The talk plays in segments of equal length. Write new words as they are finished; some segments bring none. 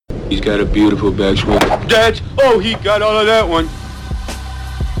He's got a beautiful backswing. Oh, he got all of that one.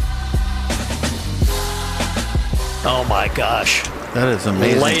 Oh my gosh. That is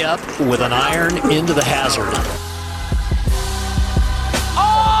amazing. Layup with an iron into the hazard.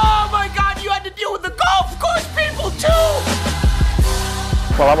 Oh my God, you had to deal with the golf course people too!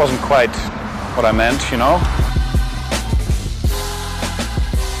 Well, that wasn't quite what I meant, you know.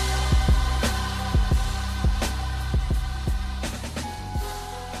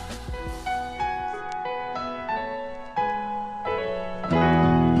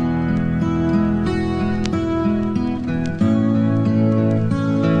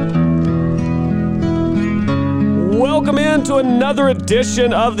 Welcome into another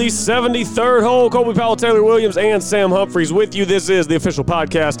edition of the 73rd hole. Colby Powell, Taylor Williams, and Sam Humphreys with you. This is the official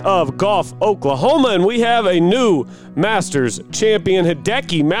podcast of Golf Oklahoma, and we have a new Masters champion.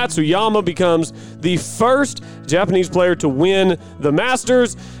 Hideki Matsuyama becomes the first Japanese player to win the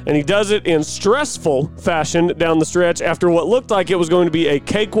Masters, and he does it in stressful fashion down the stretch after what looked like it was going to be a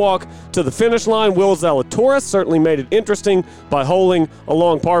cakewalk to the finish line. Will Zalatoris certainly made it interesting by holing a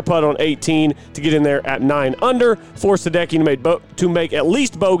long par putt on 18 to get in there at 9 under, forced Hideki to make at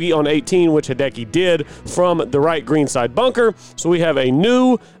least bogey on 18, which Hideki did from the right greenside bunker. So we have a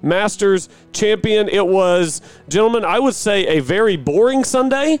new Masters champion. It was, gentlemen, I would say a very boring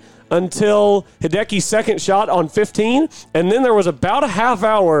Sunday until Hideki's second shot on 15, and then there was about a half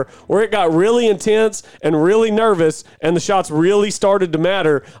hour where it got really intense and really nervous, and the shots really started to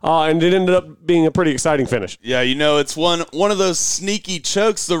matter, and it ended up being a pretty exciting finich. Yeah, you know, it's one of those sneaky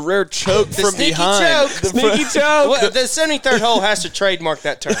chokes, the rare choke from behind. Sneaky choke. Well, the 73rd hole has to trademark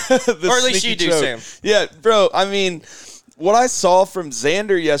that term. Or at least you do, choke. Sam. Yeah, bro, I mean, what I saw from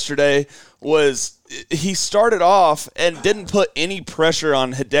Xander yesterday was he started off and didn't put any pressure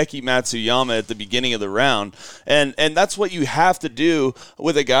on Hideki Matsuyama at the beginning of the round. And that's what you have to do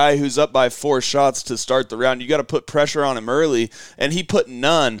with a guy who's up by 4 shots to start the round. You got to put pressure on him early, and he put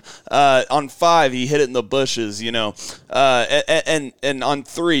none. On 5, he hit it in the bushes, you know. And on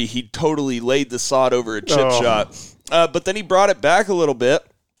 3, he totally laid the sod over a chip shot. But then he brought it back a little bit.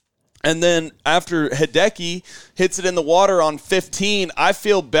 And then after Hideki hits it in the water on 15, I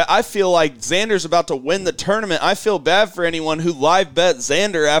feel like Xander's about to win the tournament. I feel bad for anyone who live bet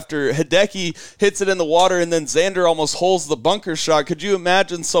Xander after Hideki hits it in the water and then Xander almost holes the bunker shot. Could you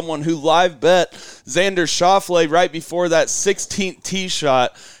imagine someone who live bet Xander Schauffele right before that 16th tee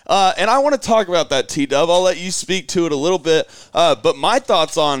shot? And I want to talk about that, T-Dub. I'll let you speak to it a little bit. But my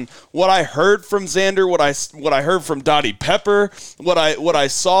thoughts on what I heard from Xander, what I heard from Dottie Pepper, what I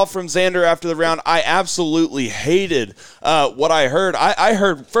saw from Xander after the round, I absolutely hated what I heard. I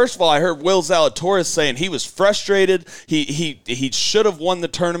heard, first of all, I heard Will Zalatoris saying he was frustrated. He should have won the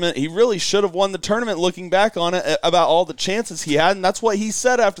tournament. He really should have won the tournament looking back on it about all the chances he had, and that's what he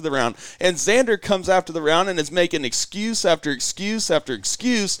said after the round. And Xander comes after the round and is making excuse after excuse after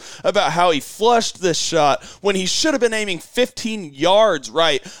excuse about how he flushed this shot when he should have been aiming 15 yards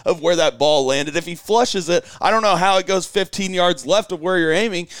right of where that ball landed. If he flushes it, I don't know how it goes 15 yards left of where you're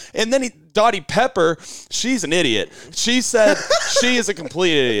aiming. And then Dottie Pepper, she's an idiot. She said she is a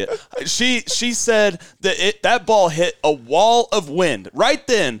complete idiot. She said that that ball hit a wall of wind. Right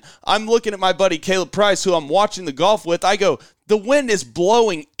then, I'm looking at my buddy Caleb Price, who I'm watching the golf with. I go, the wind is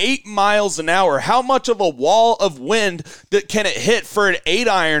blowing 8 miles an hour. How much of a wall of wind can it hit for an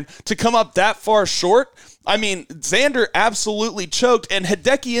 8-iron to come up that far short? I mean, Xander absolutely choked, and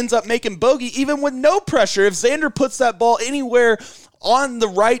Hideki ends up making bogey even with no pressure. If Xander puts that ball anywhere on the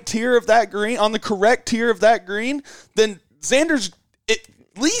right tier of that green, on the correct tier of that green, then Xander's at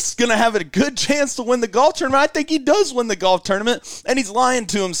least going to have a good chance to win the golf tournament. I think he does win the golf tournament, and he's lying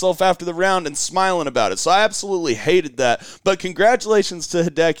to himself after the round and smiling about it. So I absolutely hated that. But congratulations to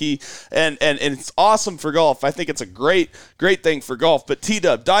Hideki, and it's awesome for golf. I think it's a great thing for golf. But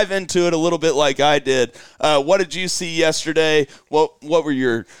T-Dub, dive into it a little bit like I did. What did you see yesterday? What were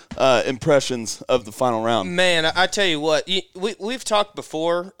your impressions of the final round? Man, I tell you what, we've talked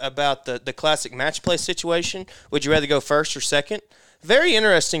before about the classic match play situation. Would you rather go first or second? Very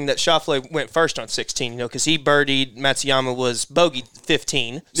interesting that Schauffele went first on 16, because he birdied, Matsuyama was bogeyed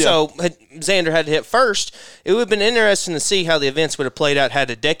 15. Yeah. So Xander had to hit first. It would have been interesting to see how the events would have played out had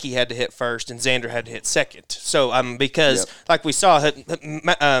Hideki had to hit first and Xander had to hit second. So because, like we saw,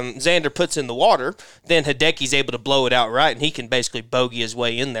 Xander puts in the water, then Hideki's able to blow it out right, and he can basically bogey his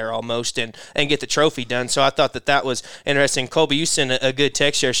way in there almost and get the trophy done. So I thought that was interesting. Colby, you sent a good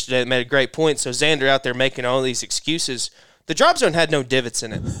text yesterday that made a great point. So Xander out there making all these excuses The drop zone had no divots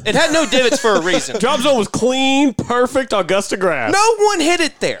in it. It had no divots for a reason. Drop zone was clean, perfect Augusta grass. No one hit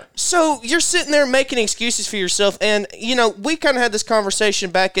it there. So you're sitting there making excuses for yourself. And, we kind of had this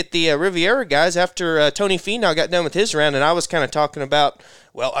conversation back at the Riviera guys after Tony Finau got done with his round. And I was kind of talking about,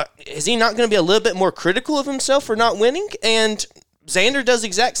 is he not going to be a little bit more critical of himself for not winning? And Xander does the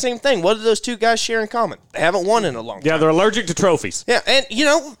exact same thing. What do those two guys share in common? They haven't won in a long time. Yeah, they're allergic to trophies. Yeah, and,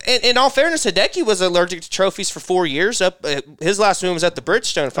 in all fairness, Hideki was allergic to trophies for 4 years. His last win was at the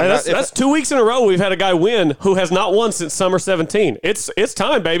Bridgestone. That's 2 weeks in a row we've had a guy win who has not won since summer 17. It's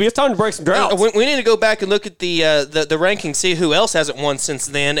time, baby. It's time to break some droughts. We need to go back and look at the ranking, see who else hasn't won since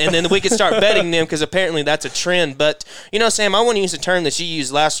then, and then we can start betting them because apparently that's a trend. But, Sam, I want to use a term that you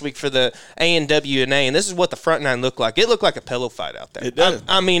used last week for the ANWNA, and this is what the front nine looked like. It looked like a pillow fight out there. It did.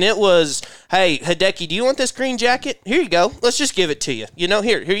 I mean, it was, hey, Hideki, do you want this green jacket? Here you go. Let's just give it to you.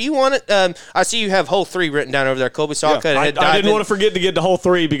 Here, you want it? I see you have hole 3 written down over there, Colby, so I'll cut ahead. I didn't want to forget to get to hole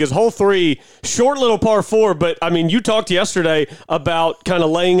 3 because hole 3, short little par 4, but, you talked yesterday about kind of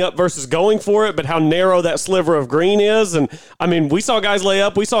laying up versus going for it, but how narrow that sliver of green is. And, we saw guys lay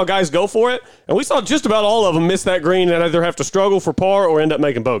up, we saw guys go for it, and we saw just about all of them miss that green and either have to struggle for par or end up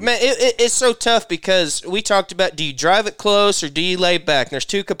making bogey. Man, it's so tough because we talked about, do you drive it close or do you lay back? And there's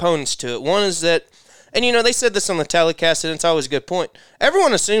two components to it. One is that, and they said this on the telecast, and it's always a good point.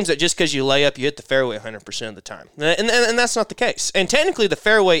 Everyone assumes that just because you lay up, you hit the fairway 100% of the time. And that's not the case. And technically, the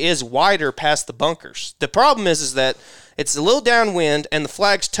fairway is wider past the bunkers. The problem is that it's a little downwind, and the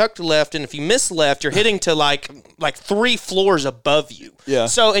flag's tucked left, and if you miss left, you're hitting to like 3 floors above you. Yeah.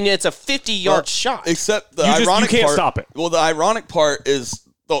 So, and it's a 50-yard shot. Except the you ironic can't part, stop it. Well, the ironic part is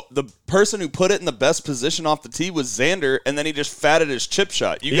the person who put it in the best position off the tee was Xander, and then he just fatted his chip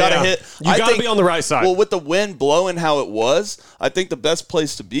shot. You got to hit. You got to be on the right side. Well, with the wind blowing how it was, I think the best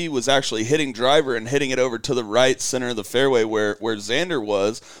place to be was actually hitting driver and hitting it over to the right center of the fairway where Xander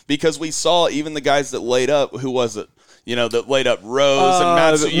was, because we saw even the guys that laid up. Who was it? That laid up Rose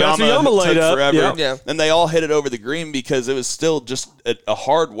and Matsuyama laid took up forever. Yeah. And they all hit it over the green because it was still just a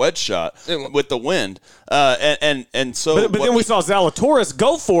hard wedge shot with the wind. And so, but then we saw Zalatoris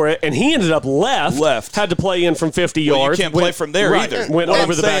go for it, and he ended up left. Had to play in from 50 yards. You can't play from there either. Went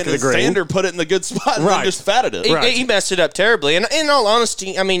over the back of the green. Xander put it in the good spot and then just fatted it. He messed it up terribly. And in all honesty,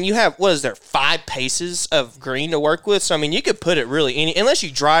 you have, 5 paces of green to work with? So, you could put it really unless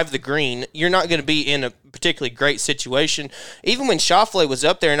you drive the green, you're not going to be in a particularly great situation. Even when Schauffele was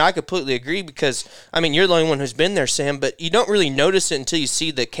up there, and I completely agree because, you're the only one who's been there, Sam, but you don't really notice it until you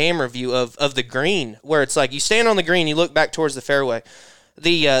see the camera view of the green, where it's like you stand on the green, you look back towards the fairway.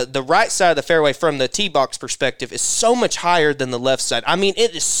 The right side of the fairway from the tee box perspective is so much higher than the left side.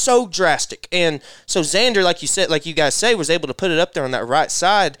 It is so drastic. And so Xander, like you guys say, was able to put it up there on that right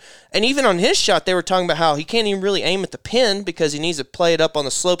side. And even on his shot, they were talking about how he can't even really aim at the pin because he needs to play it up on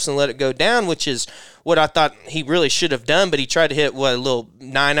the slopes and let it go down, which is what I thought he really should have done. But he tried to hit a little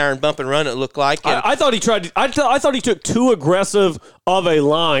 9-iron bump and run, it looked like. And I thought he tried. I thought he took too aggressive of a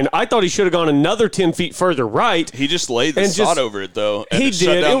line. I thought he should have gone another 10 feet further right. He just laid the sod over it, though. And He it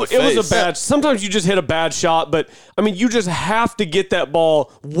shut did. down the It was face. a bad. Sometimes you just hit a bad shot, but you just have to get that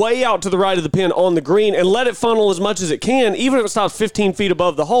ball way out to the right of the pin on the green and let it funnel as much as it can. Even if it stops 15 feet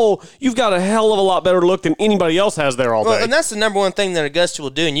above the hole, you've got a hell of a lot better look than anybody else has there all day. Well, and that's the number one thing that Augusta will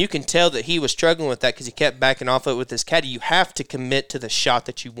do, and you can tell that he was struggling with that because he kept backing off it with his caddy. You have to commit to the shot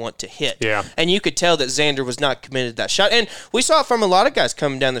that you want to hit. Yeah. And you could tell that Xander was not committed to that shot. And we saw it from a lot of guys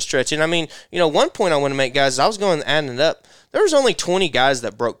coming down the stretch. And one point I want to make, guys, I was going adding it up. There was only 20 guys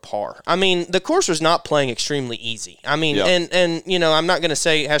that broke par. The course was not playing extremely easy. And I'm not going to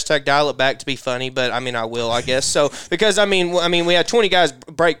say hashtag dial it back to be funny, but I will, I guess. So, because, we had 20 guys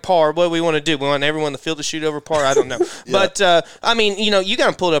break par. What do we want to do? We want everyone in the field to shoot over par? I don't know. But, you got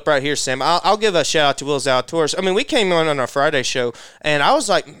to pull it up right here, Sam. I'll give a shout out to Will Zalatoris. We came on our Friday show, and I was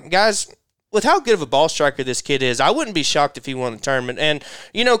like, guys, with how good of a ball striker this kid is, I wouldn't be shocked if he won the tournament. And,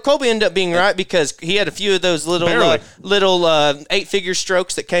 Colby ended up being right because he had a few of those little 8-figure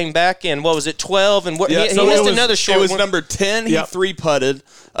strokes that came back. And what was it, 12? And he missed another short one. It was number 10, he 3-putted.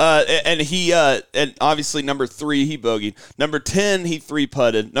 And obviously number 3, he bogeyed. Number 10, he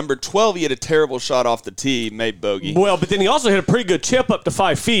 3-putted. Number 12, he had a terrible shot off the tee, made bogey. Well, but then he also hit a pretty good chip up to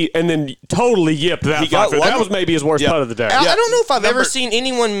 5 feet and then totally yipped that 5 feet. That was maybe his worst putt of the day. I don't know if I've ever seen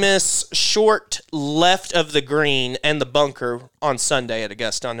anyone miss short left of the green and the bunker on Sunday at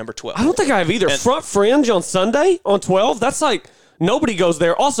Augusta on number 12. I don't think I have either. Front fringe on Sunday on 12? That's like... Nobody goes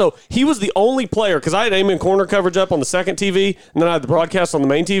there. Also, he was the only player, because I had aim and corner coverage up on the second TV, and then I had the broadcast on the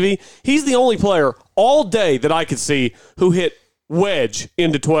main TV. He's the only player all day that I could see who hit wedge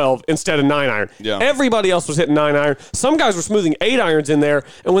into 12 instead of 9-iron. Yeah. Everybody else was hitting 9-iron. Some guys were smoothing 8-irons in there.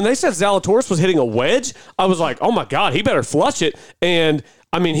 And when they said Zalatoris was hitting a wedge, I was like, oh my God, he better flush it. And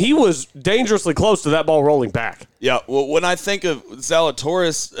I mean, he was dangerously close to that ball rolling back. Yeah, well, when I think of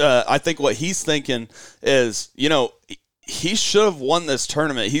Zalatoris, I think what he's thinking is, he should have won this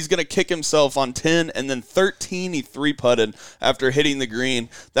tournament. He's going to kick himself on 10, and then 13 he 3-putted after hitting the green.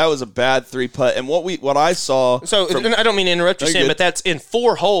 That was a bad 3-putt. And what I saw... So, I don't mean to interrupt you, Sam, but that's in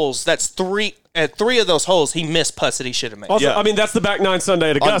 4 holes. That's 3... At 3 of those holes, he missed putts that he should have made. Also, I mean, that's the back 9 Sunday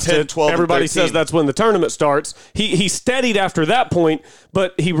at Augusta. 10, 12, everybody 13. says that's when the tournament starts. He steadied after that point,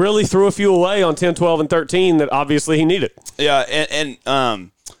 but he really threw a few away on 10, 12, and 13 that obviously he needed. Yeah,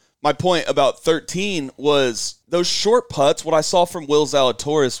 and my point about 13 was those short putts. What I saw from Will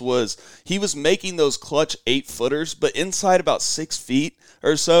Zalatoris was he was making those clutch 8-footers, but inside about 6 feet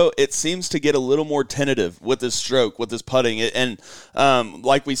or so, it seems to get a little more tentative with his stroke, with his putting. And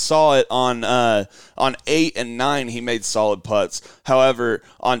like we saw it on 8 and 9, he made solid putts. However,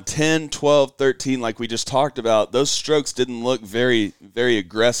 on 10, 12, 13, like we just talked about, those strokes didn't look very, very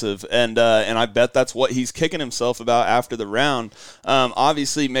aggressive. And I bet that's what he's kicking himself about after the round.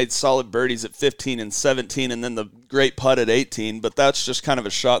 Obviously, made solid birdies at 15 and 17, and then the great putt at 18, but that's just kind of a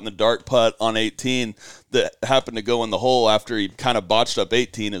shot in the dark putt on 18 that happened to go in the hole after he kind of botched up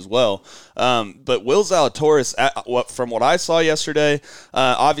 18 as well. But Will Zalatoris, from what I saw yesterday,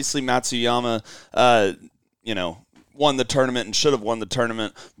 obviously Matsuyama, won the tournament and should have won the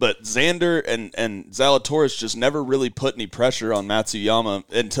tournament, but Xander and Zalatoris just never really put any pressure on Matsuyama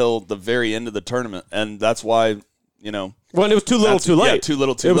until the very end of the tournament, and that's why, Well, it was too little, too late. Yeah, too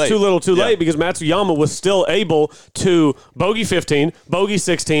little, too late. late. It was too little, too late because Matsuyama was still able to bogey 15, bogey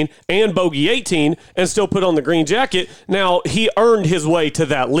 16, and bogey 18 and still put on the green jacket. Now, he earned his way to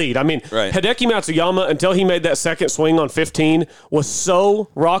that lead. I mean, right. Hideki Matsuyama, until he made that second swing on 15, was so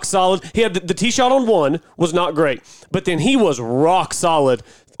rock solid. He had the tee shot on 1 was not great, but then he was rock solid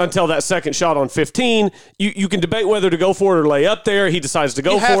until that second shot on 15. You can debate whether to go for it or lay up there. He decides to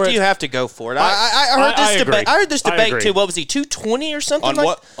go for it. You have to go for it. I heard this agree. debate. I heard this I debate agree. too. What was he, 220 or something? On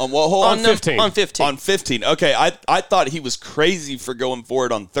what hole? On 15. On 15. On 15. Okay, I thought he was crazy for going for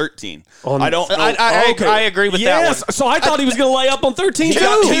it on 13. I don't know. I agree with that one. So I thought he was going to lay up on 13 He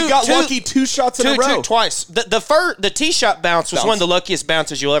too. got lucky 2 shots in a row. Twice. The tee shot bounce was one of the luckiest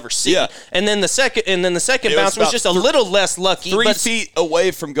bounces you'll ever see. Yeah. And then the second bounce was just a little less lucky. 3 feet away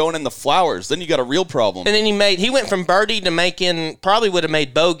from going in the flowers. Then you got a real problem. And then he went from birdie to making, probably would have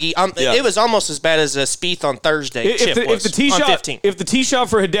made bogey. It was almost as bad as a Spieth on Thursday. If the tee shot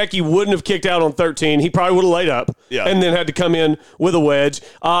for Hideki wouldn't have kicked out on 13, he probably would have laid up and then had to come in with a wedge.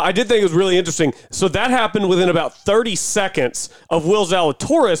 I did think it was really interesting. So that happened within about 30 seconds of Will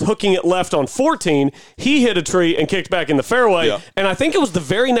Zalatoris hooking it left on 14. He hit a tree and kicked back in the fairway. Yeah. And I think it was the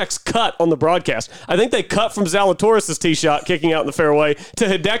very next cut on the broadcast. I think they cut from Zalatoris' tee shot kicking out in the fairway to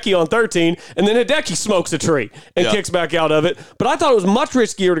Hideki on 13. And then Hideki smokes a tree and kicks back out of it. But I thought it was much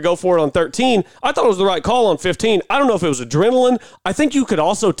riskier to go for it on 13. I thought it was the right call on 15. I don't know if it was adrenaline. I think you could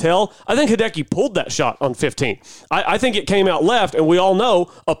also tell. I think Hideki pulled that shot on 15. I think it came out left, and we all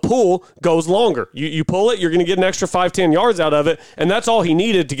know a pull goes longer. You pull it, you're going to get an extra 5-10 yards out of it, and that's all he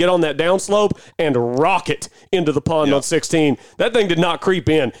needed to get on that downslope and rock it into the pond on 16. That thing did not creep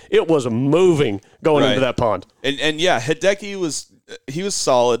in. It was moving going into that pond. And Hideki was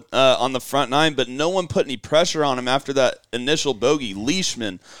solid on the front 9, but no one put any pressure on him after that initial bogey.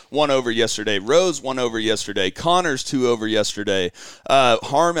 Leishman won over yesterday. Rose won over yesterday. Connors 2 over yesterday.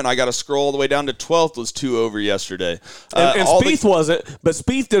 Harmon, I got to scroll all the way down to 12th, was 2 over yesterday. And Spieth wasn't, but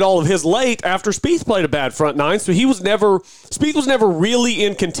Spieth did all of his late after Spieth played a bad front 9, so Spieth was never really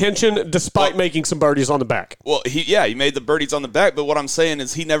in contention despite making some birdies on the back. Well, he made the birdies on the back, but what I'm saying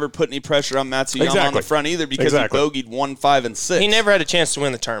is he never put any pressure on Matsuyama on the front either because he bogeyed 1, 5, and 6. He never had a chance to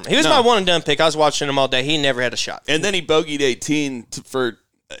win the tournament. He was my one and done pick. I was watching him all day. He never had a shot. And then he bogeyed 18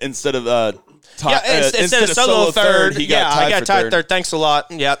 instead of instead of solo third. He got tied for third. Thanks a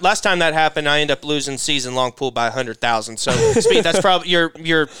lot. Yeah, last time that happened, I ended up losing season long pool by 100,000. So, Spieth, that's probably your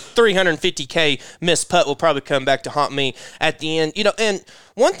 $350K missed putt will probably come back to haunt me at the end. And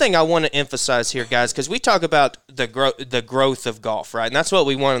one thing I want to emphasize here, guys, because we talk about the growth of golf, right? And that's what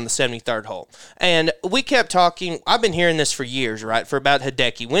we want in the 73rd hole. And we kept talking. I've been hearing this for years, right? For about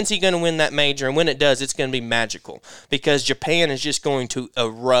Hideki. When's he going to win that major? And when it does, it's going to be magical because Japan is just going to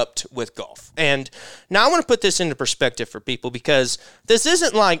erupt with golf. And now I want to put this into perspective for people because this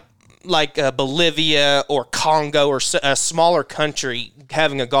isn't like Bolivia or Congo or a smaller country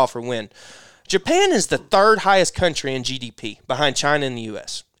having a golfer win. Japan is the 3rd highest country in GDP behind China and the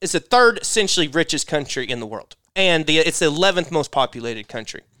U.S. It's the 3rd essentially richest country in the world. and it's the 11th most populated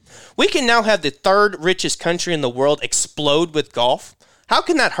country. We can now have the 3rd richest country in the world explode with golf. How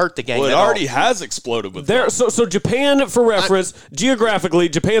can that hurt the game? Well, it at all? already has exploded with There, golf. so Japan, for reference, geographically,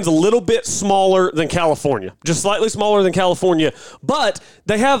 Japan's a little bit smaller than California, just slightly smaller than California, but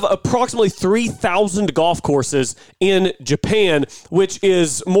they have approximately 3,000 golf courses in Japan, which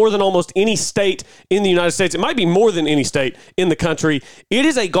is more than almost any state in the United States. It might be more than any state in the country. It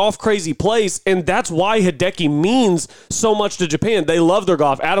is a golf-crazy place, and that's why Hideki means so much to Japan. They love their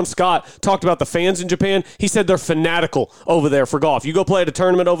golf. Adam Scott talked about the fans in Japan. He said they're fanatical over there for golf. You go play at a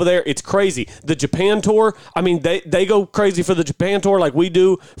tournament over there, it's crazy. The Japan Tour, I mean, they go crazy for the Japan Tour like we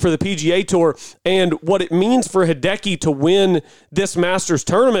do for the PGA Tour. And what it means for Hideki to win this Masters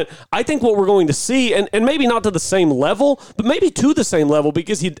tournament, I think what we're going to see, and maybe not to the same level, but maybe to the same level,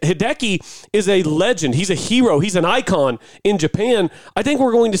 because Hideki is a legend. He's a hero. He's an icon in Japan. I think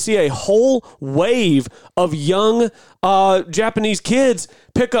we're going to see a whole wave of young Japanese kids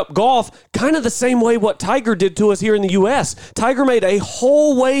pick up golf kind of the same way what Tiger did to us here in the U.S. Tiger made a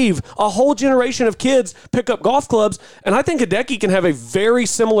whole wave, a whole generation of kids pick up golf clubs, and I think Hideki can have a very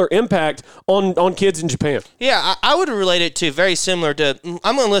similar impact on kids in Japan. Yeah, I would relate it to very similar to,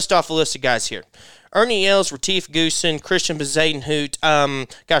 I'm going to list off a list of guys here. Ernie Els, Retief Goosen, Christian Bezadenhout,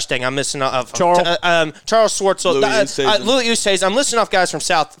 gosh dang, I'm missing off. Charles Schwartzel, Louis Oosthuizen. I'm listing off guys from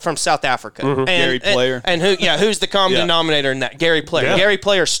South Africa. Mm-hmm. Gary Player. And who's the common denominator in that? Gary Player. Yeah. Gary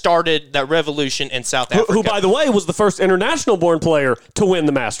Player started that revolution in South Africa. Who, by the way, was the first international-born player to win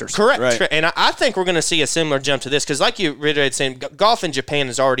the Masters. Correct. Right. And I think we're going to see a similar jump to this because, like you reiterated, saying golf in Japan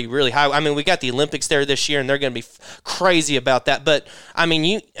is already really high. I mean, we got the Olympics there this year, and they're going to be crazy about that. But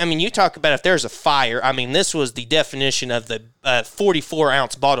you talk about if there's a fire. I mean, this was the definition of the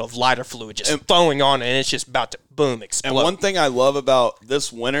 44-ounce bottle of lighter fluid just throwing on, and it's just about to boom explode. And one thing I love about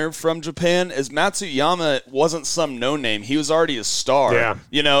this winner from Japan is Matsuyama wasn't some no-name. He was already a star. Yeah.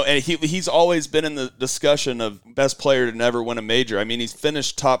 You know, and he's always been in the discussion of best player to never win a major. I mean, he's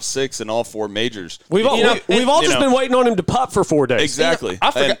finished top 6 in all 4 majors. We've all just been waiting on him to putt for 4 days. Exactly. I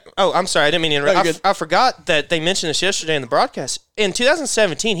forgot. I'm sorry. I didn't mean to interrupt. No, you're good. I forgot that they mentioned this yesterday in the broadcast. In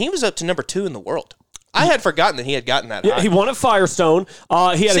 2017, he was up to number 2 in the world. I had forgotten that he had gotten that high. He won at Firestone.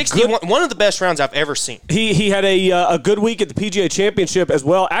 He had 61, one of the best rounds I've ever seen. He had a good week at the PGA Championship as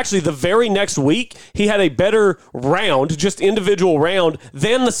well. Actually, the very next week, he had a better round, just individual round,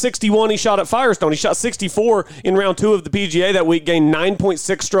 than the 61 he shot at Firestone. He shot 64 in round 2 of the PGA that week, gained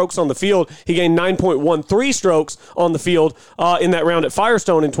 9.6 strokes on the field. He gained 9.13 strokes on the field in that round at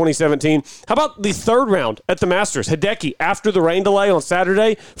Firestone in 2017. How about the third round at the Masters? Hideki, after the rain delay on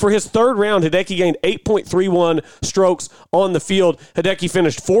Saturday, for his third round, Hideki gained 8.31 strokes on the field. Hideki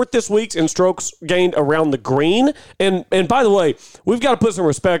finished 4th this week in strokes gained around the green. And by the way, we've got to put some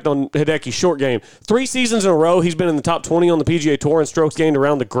respect on Hideki's short game. 3 seasons in a row, he's been in the top 20 on the PGA Tour in strokes gained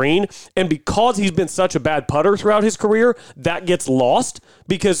around the green. And because he's been such a bad putter throughout his career, that gets lost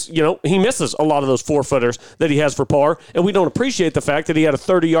because, he misses a lot of those 4-footers that he has for par. And we don't appreciate the fact that he had a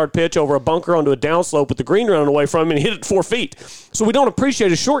 30-yard pitch over a bunker onto a downslope with the green running away from him and he hit it 4 feet. So we don't appreciate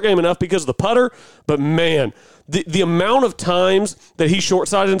his short game enough because of the putter. But man, the amount of times that he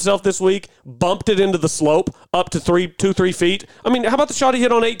short-sided himself this week, bumped it into the slope up to 3 feet. I mean, how about the shot he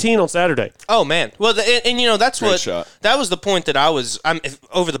hit on 18 on Saturday? Oh man, well, that's Great what shot. That was the point that I'm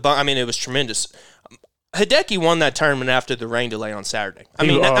over the bump. I mean, it was tremendous. Hideki won that tournament after the rain delay on Saturday. I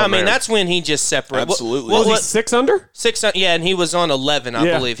mean, that's when he just separated. Absolutely. Was he 6 under? 6, yeah, and he was on 11,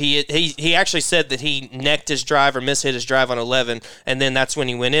 I believe. He actually said that he necked his drive or mishit his drive on 11, and then that's when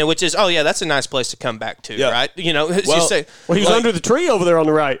he went in, which is, that's a nice place to come back to, right? He was under the tree over there on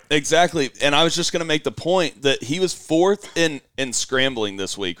the right. Exactly. And I was just going to make the point that he was 4th in scrambling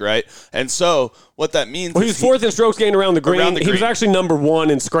this week, right? And so what that means he was 4th in strokes gained around the green. He was actually number 1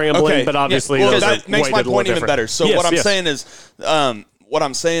 in scrambling, but obviously that makes my point even better. So yes, what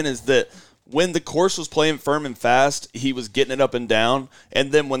I'm saying is that when the course was playing firm and fast, he was getting it up and down.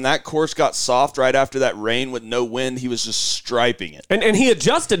 And then when that course got soft right after that rain with no wind, he was just striping it. And he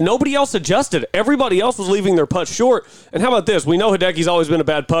adjusted. Nobody else adjusted. Everybody else was leaving their putts short. And how about this? We know Hideki's always been a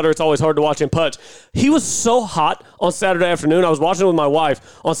bad putter. It's always hard to watch him putt. He was so hot on Saturday afternoon. I was watching it with my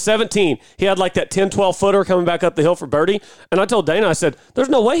wife. On 17, he had like that 10-12 footer coming back up the hill for birdie. And I told Dana, I said, there's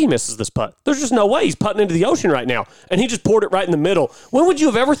no way he misses this putt. There's just no way. He's putting into the ocean right now. And he just poured it right in the middle. When would you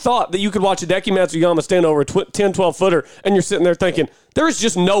have ever thought that you could watch watch Hideki Matsuyama stand over a 10, 12-footer, and you're sitting there thinking, there is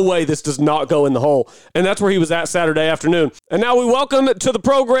just no way this does not go in the hole. And that's where he was at Saturday afternoon. And now we welcome to the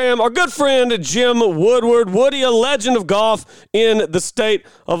program our good friend, Jim Woodward. Woody, a legend of golf in the state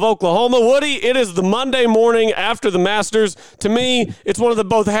of Oklahoma. Woody, it is the Monday morning after the Masters. To me, it's one of the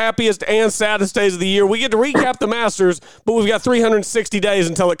both happiest and saddest days of the year. We get to recap the Masters, but we've got 360 days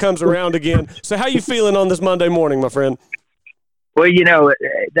until it comes around again. So how you feeling on this Monday morning, my friend? Well,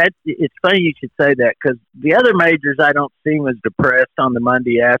 it's funny you should say that because the other majors I don't seem as depressed on the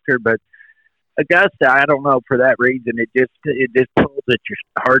Monday after, but Augusta, I don't know for that reason. It just pulls at your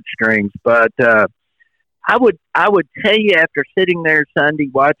heartstrings. But I would tell you after sitting there Sunday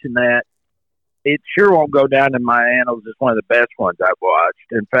watching that, it sure won't go down in my annals as one of the best ones I've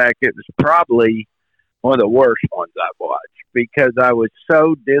watched. In fact, it was probably one of the worst ones I've watched because I was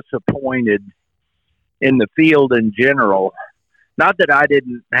so disappointed in the field in general. Not that I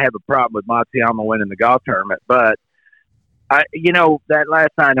didn't have a problem with Matsuyama winning the golf tournament, but that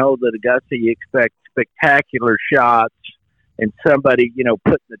last 9 holes at Augusta, you expect spectacular shots and somebody,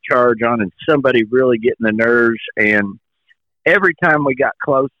 putting the charge on and somebody really getting the nerves. And every time we got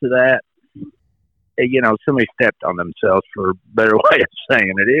close to that, somebody stepped on themselves, for a better way of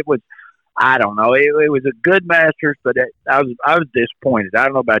saying it. It was, I don't know. It was a good Masters, but I was disappointed. I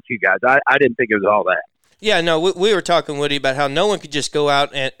don't know about you guys. I didn't think it was all that. Yeah, no, we were talking, Woody, about how no one could just go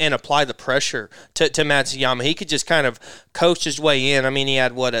out and apply the pressure to Matsuyama. He could just kind of coach his way in. I mean, he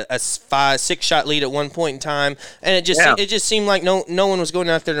had, a 5-6 shot lead at one point in time, and it just seemed like no one was going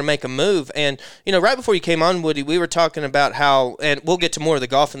out there to make a move. And, right before you came on, Woody, we were talking about how, and we'll get to more of the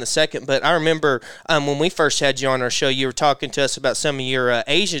golf in a second, but I remember when we first had you on our show, you were talking to us about some of your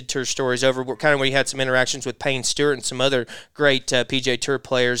Asian Tour stories over kind of where you had some interactions with Payne Stewart and some other great PGA Tour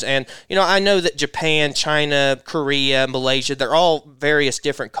players. And, I know that Japan, China, Korea, Malaysia, they're all various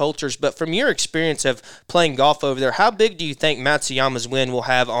different cultures, but from your experience of playing golf over there, how big do you think Matsuyama's win will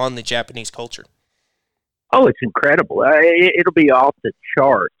have on the Japanese culture? Oh, it's incredible. It'll be off the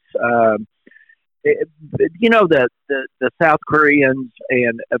charts. The South Koreans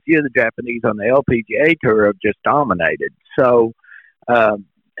and a few of the Japanese on the LPGA Tour have just dominated. So, I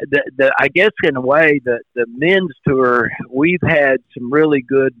guess in a way, the men's tour, we've had some really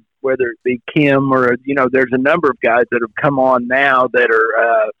good, whether it be Kim or, there's a number of guys that have come on now that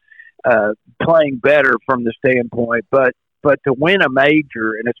are playing better from the standpoint. But to win a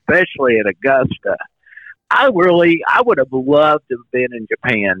major, and especially at Augusta, I would have loved to have been in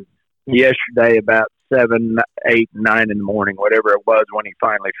Japan yesterday about 7, 8, 9 in the morning, whatever it was when he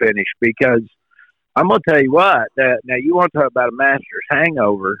finally finished. Because I'm going to tell you what, now you want to talk about a Masters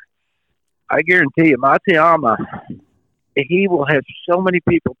hangover, I guarantee you Matsuyama, he will have so many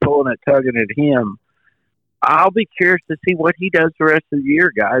people pulling and tugging at him. I'll be curious to see what he does the rest of the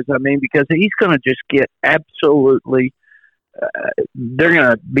year, guys. I mean, because he's going to just get absolutely they're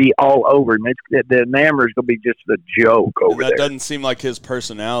going to be all over him. The Nammer is going to be just a joke over there. That doesn't seem like his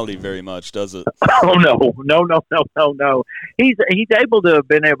personality very much, does it? Oh, no. He's able to have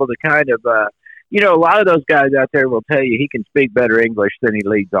been able to kind of a lot of those guys out there will tell you he can speak better English than he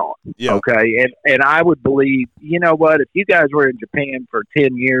leads on. Yeah. Okay. And I would believe, if you guys were in Japan for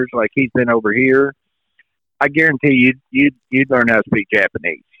 10 years, like he's been over here, I guarantee you'd learn how to speak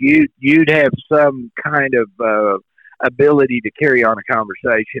Japanese. You'd have some kind of, ability to carry on a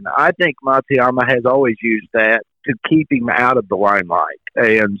conversation. I think Matsuyama has always used that to keep him out of the limelight.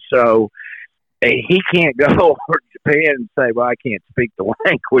 And so he can't go over to Japan and say, well, I can't speak the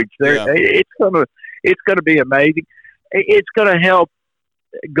language. It's gonna be amazing. It's gonna help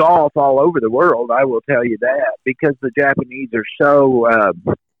golf all over the world, I will tell you that, because the Japanese are so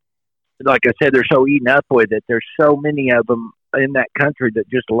like I said, they're so eaten up with it. There's so many of them in that country that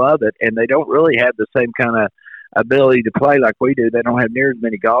just love it, and they don't really have the same kind of ability to play like we do. They don't have near as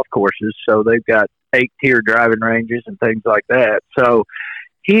many golf courses, so they've got 8-tier driving ranges and things like that. So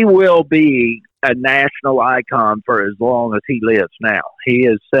he will be a national icon for as long as he lives now. He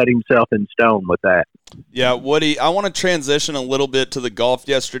has set himself in stone with that. Yeah, Woody, I want to transition a little bit to the golf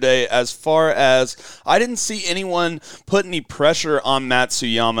yesterday. As far as I didn't see anyone put any pressure on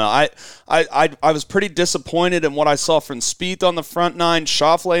Matsuyama. I was pretty disappointed in what I saw from Spieth on the front nine,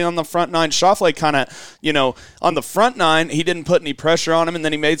 Schauffele on the front nine. Schauffele kind of, on the front nine, he didn't put any pressure on him, and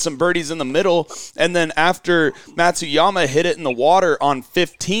then he made some birdies in the middle. And then after Matsuyama hit it in the water on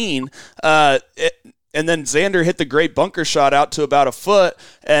 15, Xander hit the great bunker shot out to about a foot,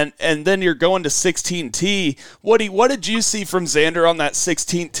 and then you're going to 16T. What did you see from Xander on that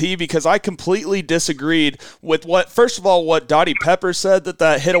 16T? Because I completely disagreed with first of all, what Dottie Pepper said,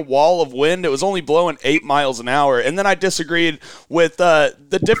 that hit a wall of wind. It was only blowing 8 miles an hour. And then I disagreed with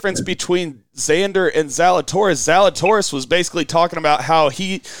the difference between Xander and Zalatoris. Zalatoris was basically talking about how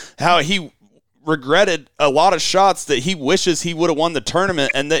he regretted a lot of shots that he wishes he would have won the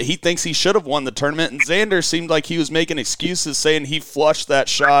tournament and that he thinks he should have won the tournament. And Xander seemed like he was making excuses, saying he flushed that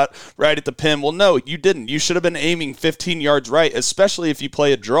shot right at the pin. Well, no, you didn't. You should have been aiming 15 yards right, especially if you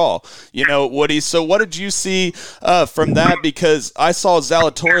play a draw. Woody, so what did you see from that? Because I saw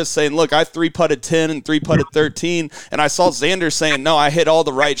Zalatoris saying, look, I 3-putted 10 and 3-putted 13, and I saw Xander saying, no, I hit all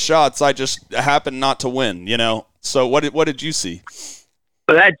the right shots. I just happened not to win, So what did you see?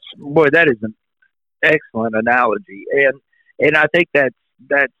 That is an excellent analogy, and I think that's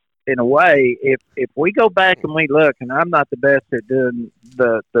in a way, if we go back and we look, and I'm not the best at doing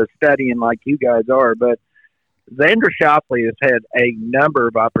the studying like you guys are, but Xander Schauffele has had a number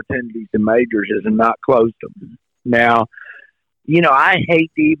of opportunities in majors and not closed them. Now, I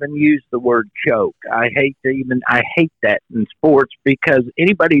hate to even use the word choke. I hate that in sports, because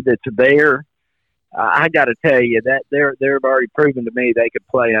anybody that's there, I got to tell you that they've already proven to me they could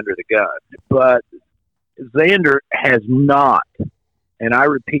play under the gun. But Xander has not, and I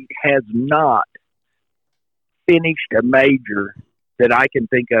repeat, has not finished a major that I can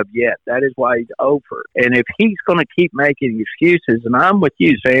think of yet. That is why he's over. And if he's going to keep making excuses, and I'm with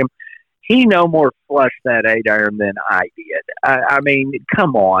you, Sam, he no more flushed that 8-iron than I did. I mean,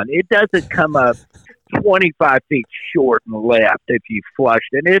 come on. It doesn't come up 25 feet short and left if you flushed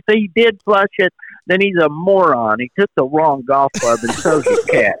it. And if he did flush it, then he's a moron. He took the wrong golf club, and so's his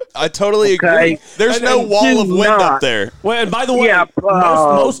cat. I totally agree. There's no wall of wind up there. Well, and by the way,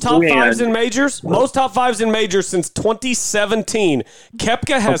 most top fives in majors, since 2017.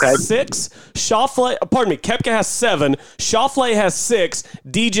 Koepka has 6. Koepka has 7. Schauffele has 6.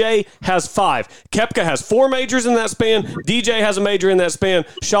 DJ has 5. Koepka has 4 majors in that span. DJ has a major in that span.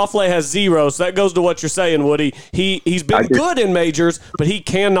 Schauffele has 0. So that goes to what you're saying, Woody. He's been good in majors, but he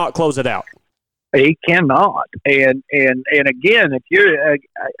cannot close it out. He cannot. And again, if you're,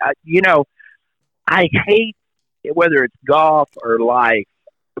 I hate, whether it's golf or life,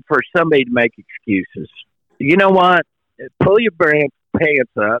 for somebody to make excuses. You know what? Pull your pants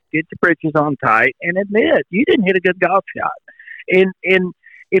up, get your britches on tight, and admit you didn't hit a good golf shot. And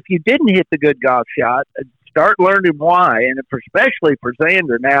if you didn't hit the good golf shot, start learning why. And especially for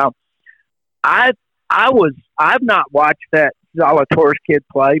Xander. Now, I've not watched that Zalatoris kid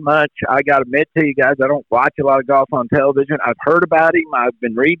play much. I got to admit to you guys, I don't watch a lot of golf on television. I've heard about him. I've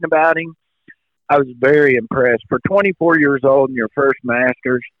been reading about him. I was very impressed. For 24 years old in your first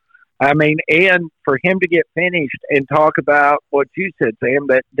Masters, I mean, and for him to get finished and talk about what you said, Sam,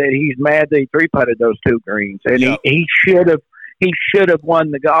 that he's mad that he 3-putted those 2 greens, and he should have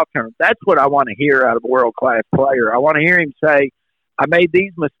won the golf tournament. That's what I want to hear out of a world-class player. I want to hear him say, I made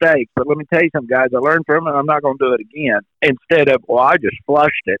these mistakes, but let me tell you something, guys. I learned from it, and I'm not going to do it again. Instead of, well, I just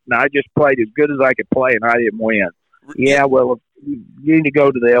flushed it, and I just played as good as I could play, and I didn't win. Yeah, well, you need to go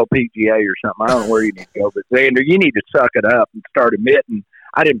to the LPGA or something. I don't know where you need to go, but Xander, you need to suck it up and start admitting,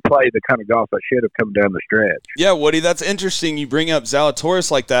 I didn't play the kind of golf I should have come down the stretch. Yeah, Woody, that's interesting you bring up Zalatoris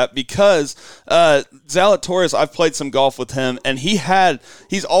like that, because Zalatoris, I've played some golf with him, and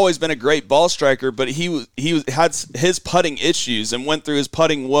he's always been a great ball striker, but he had his putting issues and went through his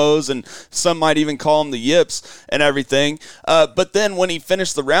putting woes, and some might even call him the yips and everything. But then when he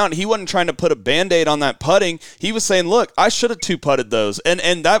finished the round, he wasn't trying to put a Band-Aid on that putting. He was saying, look, I should have 2-putted those.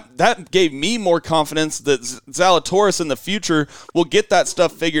 And that gave me more confidence that Zalatoris in the future will get that stuff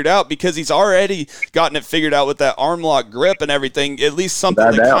figured out, because he's already gotten it figured out with that arm lock grip and everything, at least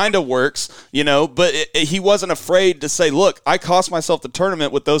something that kind of works, but he wasn't afraid to say, look, I cost myself the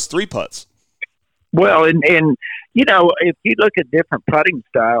tournament with those 3-putts. Well, and if you look at different putting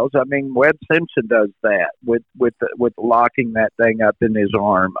styles, I mean, Webb Simpson does that with locking that thing up in his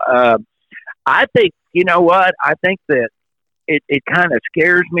arm. I think, you know what? I think that it kind of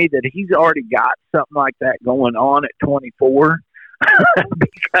scares me that he's already got something like that going on at 24.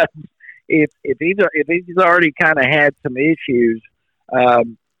 Because if he's already kind of had some issues,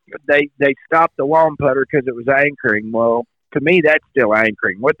 they stopped the long putter because it was anchoring. Well, to me, that's still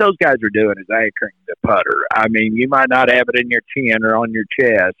anchoring. What those guys are doing is anchoring the putter. I mean, you might not have it in your chin or on your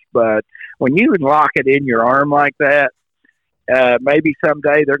chest, but when you lock it in your arm like that, maybe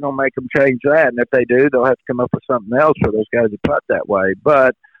someday they're going to make them change that. And if they do, they'll have to come up with something else for those guys to putt that way.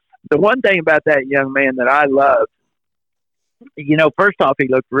 But the one thing about that young man that I love, first off, he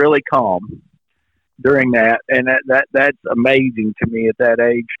looked really calm. during that, and that's amazing to me at that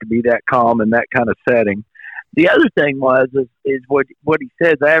age to be that calm in that kind of setting. The other thing is what he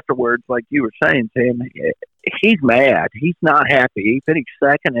says afterwards, like you were saying, Tim. He's mad. He's not happy. He finished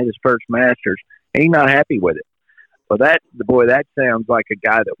second at his first Masters. He's not happy with it. Well, that sounds like a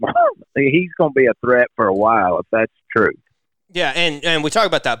guy that he's going to be a threat for a while if that's true. Yeah, and we talk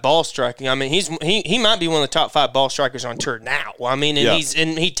about that ball striking. I mean, he might be one of the top 5 ball strikers on tour now. I mean,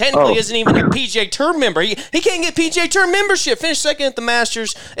 and he technically isn't even a PGA Tour member. He can't get PGA Tour membership. Finish second at the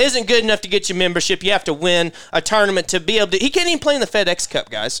Masters isn't good enough to get you membership. You have to win a tournament to be able to. He can't even play in the FedEx Cup,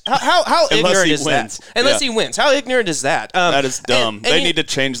 guys. How ignorant is that? Unless he wins. How ignorant is that? That is dumb. They need to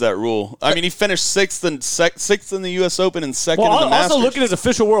change that rule. I mean, he finished sixth in the U.S. Open and second in the Masters. Also, look at his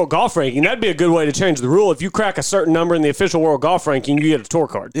official world golf ranking. That'd be a good way to change the rule. If you crack a certain number in the official world golf ranking, you get a tour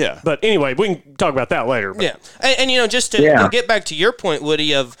card. Yeah. But anyway, we can talk about that later. Yeah. And just to get back to your point,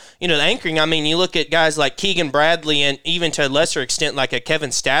 Woody, of, the anchoring, I mean, you look at guys like Keegan Bradley and even to a lesser extent like a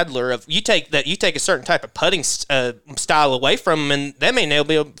Kevin Stadler, of you take a certain type of putting style away from them, and they may not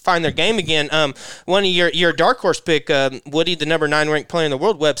be able to find their game again. One of your dark horse pick, Woody, the number 9 ranked player in the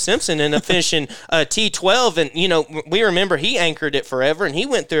world, Webb Simpson, ended up finishing T12, and, we remember he anchored it forever, and he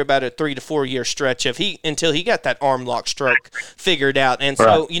went through about a 3 to 4 year stretch until he got that arm lock stroke figured out. And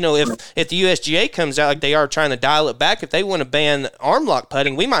so, if the USGA comes out like they are trying to dial it back, if they want to ban arm lock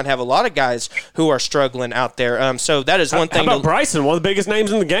putting, we might have a lot of guys who are struggling out there. So that is one thing. How about Bryson, one of the biggest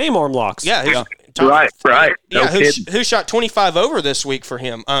names in the game, arm locks? Yeah. Right. Yeah, who shot 25 over this week for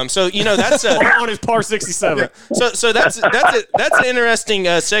him. So that's on his par 67. So that's an interesting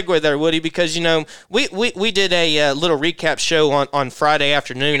segue there, Woody, because we did a little recap show on Friday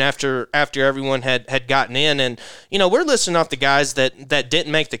afternoon after everyone had gotten in, and we're listing off the guys that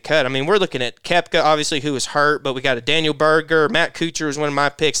didn't make the cut. I mean, we're looking at Koepka, obviously, who was hurt, but we got a Daniel Berger, Matt Kuchar was one of my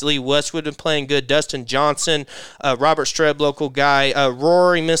picks, Lee Westwood been playing good, Dustin Johnson, Robert Streb, local guy,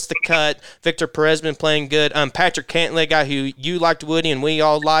 Rory missed the cut, Victor Perez been playing good. Patrick Cantley, a guy who you liked, Woody, and we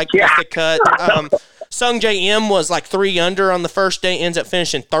all liked, missed the cut. Sung J M was like 3 under on the first day, ends up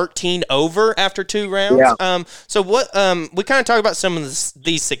finishing 13 over after 2 rounds. Yeah. So what we kind of talk about some of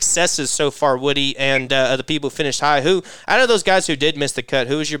these successes so far, Woody, and the people who finished high. Who out of those guys who did miss the cut,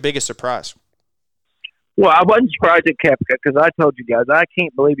 who was your biggest surprise? Well, I wasn't surprised at Koepka because I told you guys I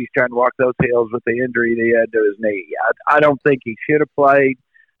can't believe he's trying to walk those hills with the injury that he had to his knee. I don't think he should have played.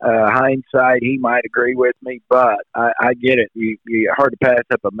 Hindsight, he might agree with me, but I get it. You're hard to pass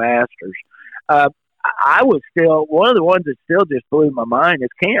up a Masters. I was still one of the ones that still just blew my mind is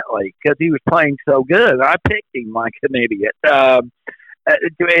Cantley because he was playing so good. I picked him like an idiot, and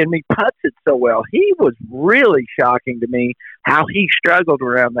he putts it so well. He was really shocking to me how he struggled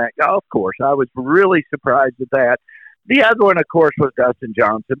around that golf course. I was really surprised at that. The other one, of course, was Dustin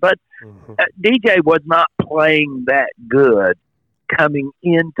Johnson, but DJ was not playing that good coming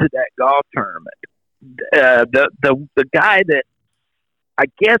into that golf tournament. The guy that I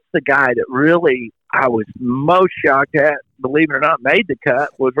guess the guy that really I was most shocked at, believe it or not, made the cut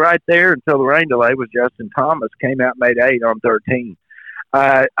was right there until the rain delay was Justin Thomas, came out and made 8 on 13.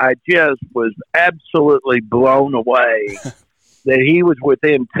 I just was absolutely blown away that he was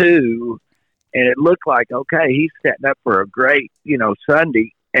within 2, and it looked like, okay, he's setting up for a great,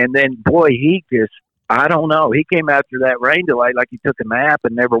 Sunday. And then, boy, he just, I don't know. He came after that rain delay like he took a nap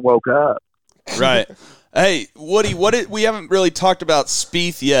and never woke up. Right. Hey, Woody, we haven't really talked about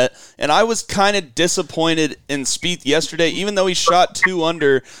Spieth yet, and I was kind of disappointed in Spieth yesterday, even though he shot 2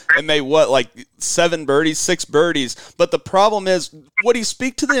 under and made 6 birdies. But the problem is, Woody,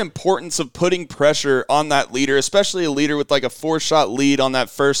 speak to the importance of putting pressure on that leader, especially a leader with like a 4-shot lead on that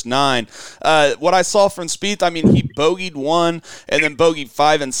first 9. What I saw from Spieth, I mean, he bogeyed 1 and then bogeyed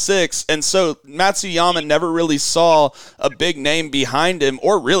 5 and 6, and so Matsuyama never really saw a big name behind him,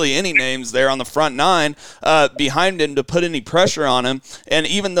 or really any names there on the front 9. Behind him to put any pressure on him. And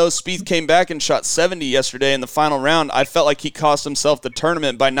even though Spieth came back and shot 70 yesterday in the final round, I felt like he cost himself the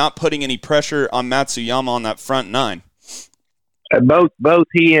tournament by not putting any pressure on Matsuyama on that front 9. Both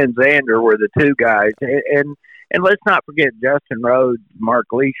he and Xander were the 2 guys. And let's not forget Justin Rhodes, Mark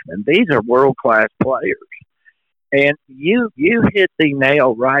Leishman. These are world-class players. And you hit the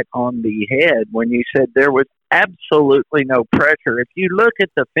nail right on the head when you said there was absolutely no pressure. If you look at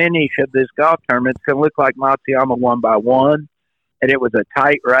the finish of this golf tournament, it's going to look like Matsuyama won by 1, and it was a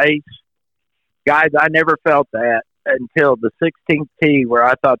tight race. Guys, I never felt that until the 16th tee where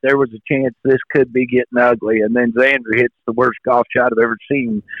I thought there was a chance this could be getting ugly, and then Xander hits the worst golf shot I've ever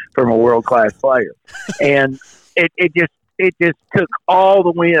seen from a world-class player. And it just took all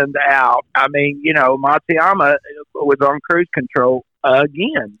the wind out. I mean, Matsuyama was on cruise control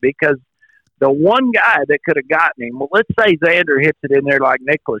again because the one guy that could have gotten him. Well, let's say Xander hits it in there like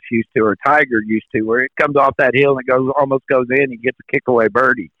Nicklaus used to or Tiger used to, where it comes off that hill and it almost goes in and gets a kick away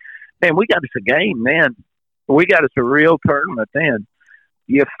birdie. Man, we got us a game, man. We got us a real tournament then.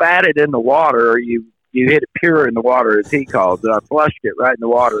 You fat it in the water, or you hit it pure in the water, as he calls it. I flushed it right in the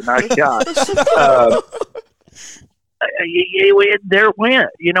water. Nice shot. There it went.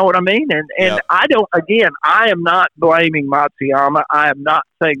 You know what I mean? And Yep. I am not blaming Matsuyama. I am not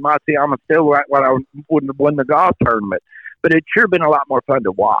saying Matsuyama still right when I wouldn't have won the golf tournament. But it's sure been a lot more fun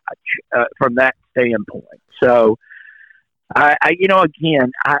to watch from that standpoint. So, I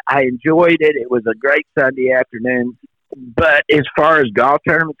enjoyed it. It was a great Sunday afternoon. But as far as golf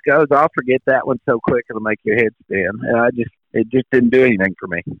tournaments goes, I'll forget that one so quick it'll make your head spin. It just didn't do anything for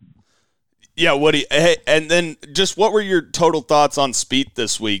me. Yeah, Woody. Hey, and then just what were your total thoughts on Spieth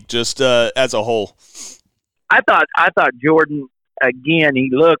this week, just as a whole? I thought Jordan again.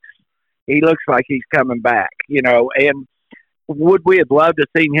 He looks like he's coming back. And would we have loved to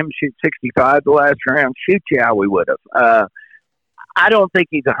seen him shoot 65 the last round? Shoot, yeah, we would have. I don't think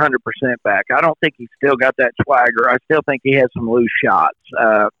he's 100% back. I don't think he's still got that swagger. I still think he has some loose shots.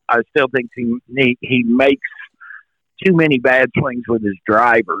 I still think he makes too many bad swings with his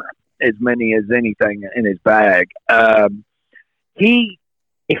driver, as many as anything in his bag. He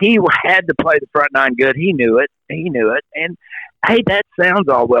had to play the front nine good. He knew it. And hey, that sounds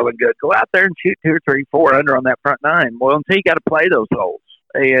all well and good. Go out there and shoot 2 or 3, 4 under on that front nine. Well, until you got to play those holes.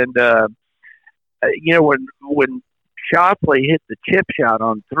 And when Shoffley hit the chip shot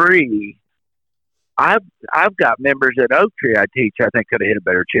on 3, I've got members at Oak Tree I teach I think could have hit a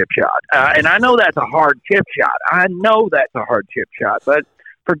better chip shot. And I know that's a hard chip shot. But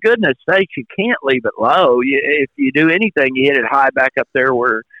for goodness sakes, you can't leave it low. If you do anything, you hit it high back up there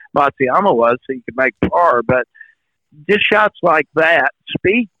where Matsuyama was so you could make par. But just shots like that,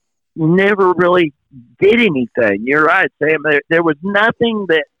 Spieth never really did anything. You're right, Sam. There was nothing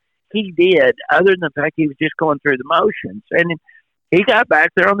that he did other than the fact he was just going through the motions. And he got back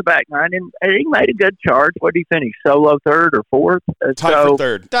there on the back nine, and he made a good charge. What did he finish? Solo third or fourth? Tied for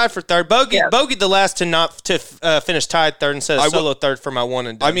third. Tied for third. Bogeyed the last to finish tied third instead of solo third for my one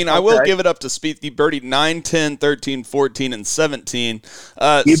and done. I mean, I will give it up to Spieth. He birdied 9, 10, 13, 14, and 17.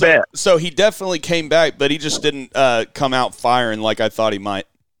 You bet. So he definitely came back, but he just didn't come out firing like I thought he might.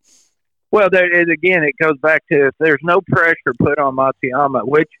 Well, again, it goes back to if there's no pressure put on Matsuyama,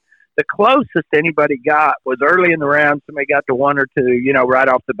 which the closest anybody got was early in the round. Somebody got to 1 or 2, right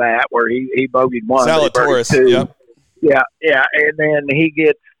off the bat, where he bogeyed 1. Zalatoris, yep. Yeah, and then he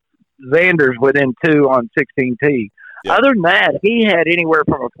gets Xander's within 2 on 16T. Yep. Other than that, he had anywhere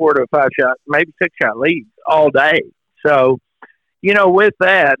from a 4 to a 5 shot, maybe 6 shot lead all day. So, with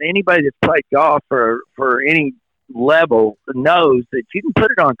that, anybody that's played golf for any level knows that you can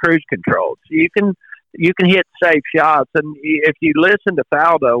put it on cruise control. So you can hit safe shots. And if you listen to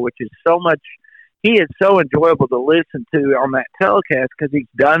Faldo, which is he is so enjoyable to listen to on that telecast because he's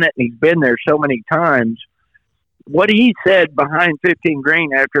done it and he's been there so many times. What he said behind 15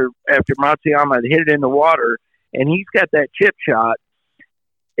 green after Matsuyama had hit it in the water, and he's got that chip shot.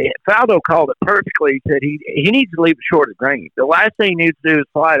 Faldo called it perfectly. He said he needs to leave it short of green. The last thing he needs to do is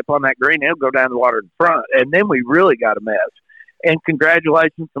slide upon that green. He'll go down the water in front, and then we really got a mess. And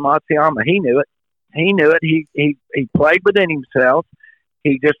congratulations to Matsuyama. He knew it. He played within himself.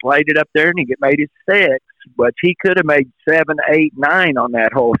 He just laid it up there, and he made his 6. But he could have made 7, 8, 9 on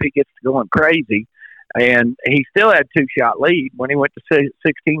that hole if he gets to going crazy. And he still had 2-shot lead when he went to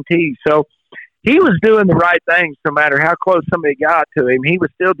 16 tees. So he was doing the right things no matter how close somebody got to him. He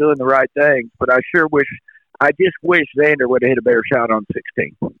was still doing the right things. But I just wish Xander would have hit a better shot on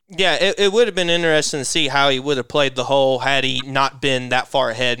 16. Yeah, it would have been interesting to see how he would have played the hole had he not been that far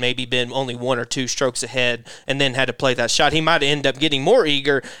ahead, maybe been only 1 or 2 strokes ahead, and then had to play that shot. He might end up getting more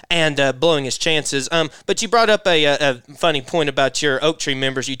eager and blowing his chances. But you brought up a funny point about your Oak Tree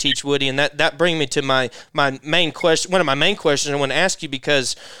members you teach, Woody, and that brings me to my main question. One of my main questions I want to ask you,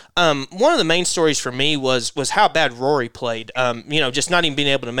 because one of the main stories for me was how bad Rory played. Just not even being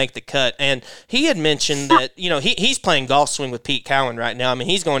able to make the cut, and he had mentioned that he's playing golf swing with Pete Cowan right now. I mean,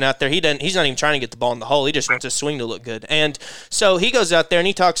 he's going out there. He's not even trying to get the ball in the hole. He just wants his swing to look good. And so he goes out there and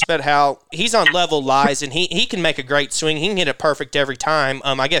he talks about how he's on level lies and he can make a great swing. He can hit it perfect every time.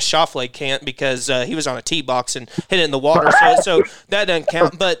 I guess Shoffley can't because he was on a tee box and hit it in the water. So that doesn't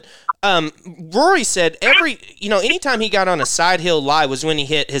count. But Rory said anytime he got on a side hill lie was when he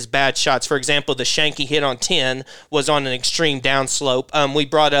hit his bad shots. For example, the shank he hit on 10 was on an extreme downslope. We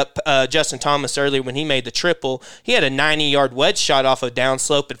brought up Justin Thomas earlier when he made the triple. He had a 90-yard wedge shot off a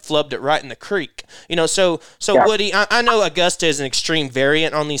downslope and flubbed it right in the creek. So Yeah. Woody, I know Augusta is an extreme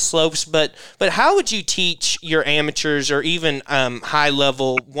variant on these slopes, but how would you teach your amateurs or even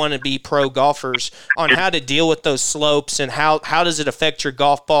high-level wannabe pro golfers on how to deal with those slopes, and how does it affect your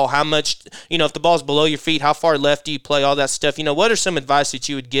golf ball? How much, if the ball's below your feet, how far left do you play, all that stuff? What are some advice that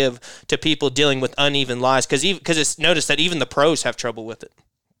you would give to people dealing with uneven lies? Because it's noticed that even the pros have trouble with it.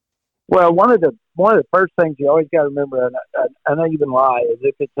 Well, one of the first things you always got to remember, an uneven lie, is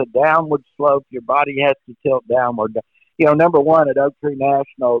if it's a downward slope, your body has to tilt downward. Number one, at Oak Tree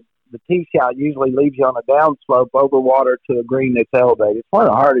National, the tee shot usually leaves you on a downslope over water to a green that's elevated. It's one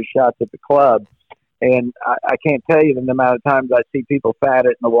of the hardest shots at the club. And I can't tell you the amount of times I see people fat it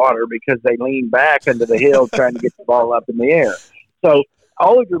in the water because they lean back into the hill trying to get the ball up in the air. So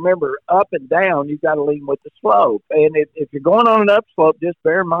always remember, up and down, you've got to lean with the slope. And if you're going on an upslope, just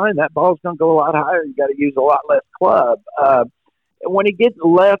bear in mind that ball's going to go a lot higher. You got to use a lot less club. When it gets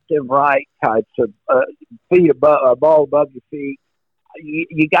left and right types of feet above, a ball above your feet,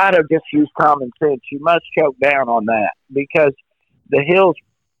 you got to just use common sense. You must choke down on that because the hill's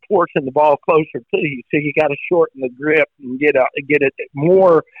forcing the ball closer to you, so you got to shorten the grip and get it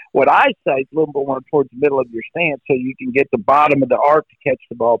more. What I say is a little bit more towards the middle of your stance, so you can get the bottom of the arc to catch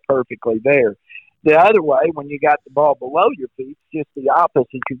the ball perfectly there. The other way, when you got the ball below your feet, it's just the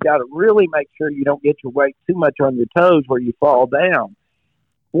opposite. You've got to really make sure you don't get your weight too much on your toes where you fall down.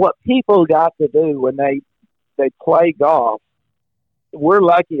 What people got to do when they play golf, we're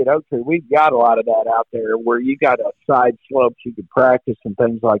lucky at Oak Tree. We've got a lot of that out there where you got a side slopes you can practice and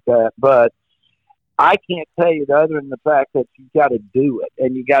things like that. But I can't tell you other than the fact that you got to do it,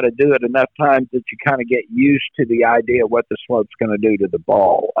 and you got to do it enough times that you kind of get used to the idea of what the slope's going to do to the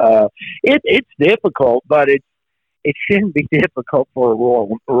ball. It's difficult, but it shouldn't be difficult for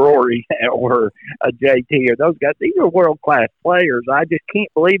a Rory or a JT or those guys. These are world-class players. I just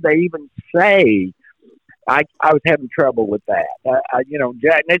can't believe they even say. I was having trouble with that.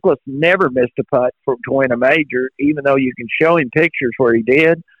 Jack Nicklaus never missed a putt to win a major, even though you can show him pictures where he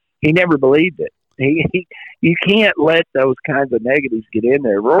did. He never believed it. You can't let those kinds of negatives get in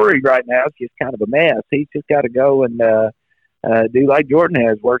there. Rory right now is just kind of a mess. He's just got to go and do like Jordan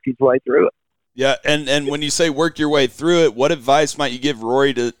has, work his way through it. Yeah, and when you say work your way through it, what advice might you give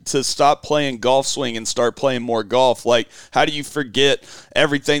Rory to stop playing golf swing and start playing more golf? Like, how do you forget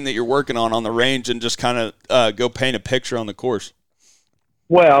everything that you're working on the range and just kind of go paint a picture on the course?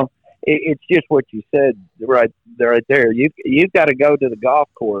 Well, it's just what you said right there. You've got to go to the golf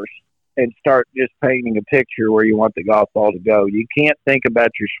course and start just painting a picture where you want the golf ball to go. You can't think about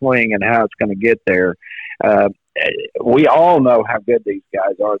your swing and how it's going to get there. We all know how good these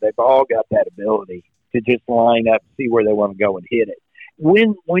guys are. They've all got that ability to just line up, see where they want to go and hit it.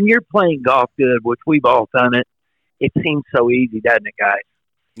 When you're playing golf good, which we've all done it, it seems so easy, doesn't it, guys?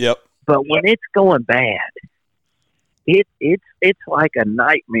 Yep. But when it's going bad, it's like a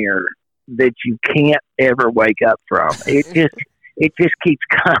nightmare that you can't ever wake up from. It just keeps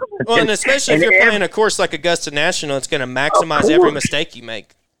coming. Well, and especially if you're playing a course like Augusta National, it's going to maximize every mistake you make.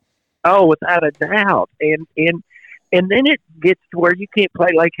 Oh, without a doubt. And then it gets to where you can't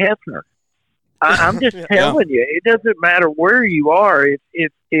play like Hefner. I'm just telling you, it doesn't matter where you are.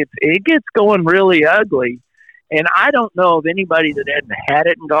 If it gets going really ugly, and I don't know of anybody that hasn't had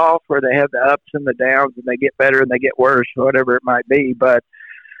it in golf where they have the ups and the downs and they get better and they get worse, whatever it might be. But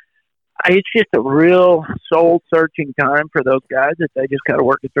it's just a real soul-searching time for those guys that they just got to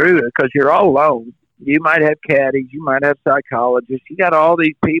work it through because you're all alone. You might have caddies. You might have psychologists. You got all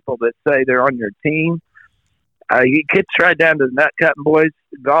these people that say they're on your team. You get right down to the nut-cutting boys.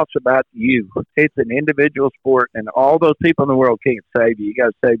 Golf's about you. It's an individual sport, and all those people in the world can't save you. You got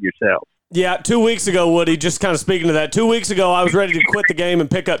to save yourself. Yeah, 2 weeks ago, Woody, just kind of speaking to that, 2 weeks ago, I was ready to quit the game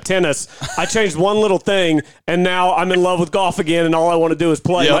and pick up tennis. I changed one little thing, and now I'm in love with golf again, and all I want to do is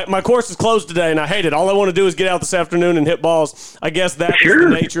play. Yep. My course is closed today, and I hate it. All I want to do is get out this afternoon and hit balls. I guess that is the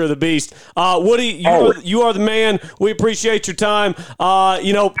nature of the beast. Woody, you are the man. We appreciate your time.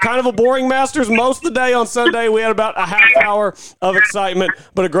 Kind of a boring Masters most of the day on Sunday. We had about a half hour of excitement,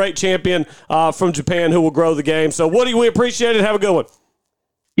 but a great champion from Japan who will grow the game. So, Woody, we appreciate it. Have a good one.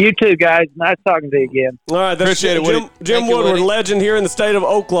 You too, guys. Nice talking to you again. All right, that's Appreciate it, Woody. Jim Woodward, legend here in the state of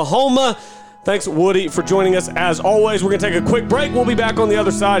Oklahoma. Thanks, Woody, for joining us. As always, we're going to take a quick break. We'll be back on the other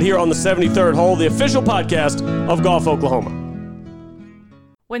side here on the 73rd Hole, the official podcast of Golf Oklahoma.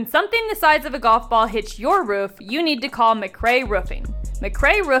 When something the size of a golf ball hits your roof, you need to call McRae Roofing.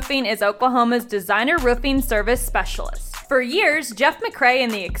 McRae Roofing is Oklahoma's designer roofing service specialist. For years, Jeff McRae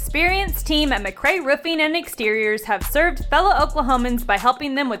and the experienced team at McRae Roofing and Exteriors have served fellow Oklahomans by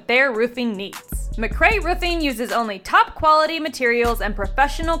helping them with their roofing needs. McRae Roofing uses only top quality materials and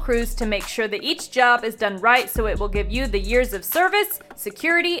professional crews to make sure that each job is done right, so it will give you the years of service,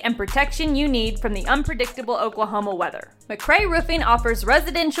 security, and protection you need from the unpredictable Oklahoma weather. McRae Roofing offers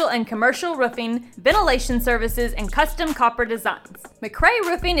residential and commercial roofing, ventilation services, and custom copper designs. McRae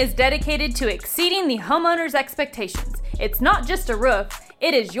Roofing is dedicated to exceeding the homeowner's expectations. It's not just a roof,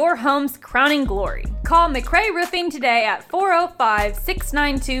 it is your home's crowning glory. Call McRae Roofing today at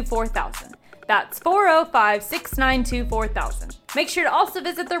 405-692-4000. That's 405-692-4000. Make sure to also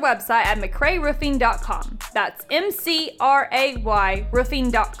visit their website at mcraeroofing.com. That's MCRAY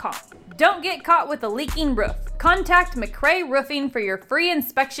roofing.com. Don't get caught with a leaking roof. Contact McRae Roofing for your free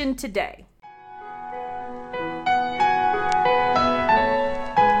inspection today.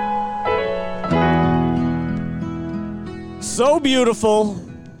 So beautiful.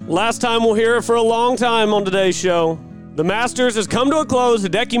 Last time we'll hear it for a long time on today's show. The Masters has come to a close.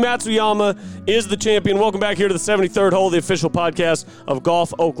 Hideki Matsuyama is the champion. Welcome back here to the 73rd hole, the official podcast of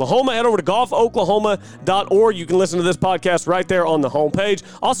Golf Oklahoma. Head over to golfoklahoma.org. You can listen to this podcast right there on the homepage.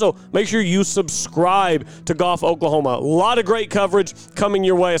 Also, make sure you subscribe to Golf Oklahoma. A lot of great coverage coming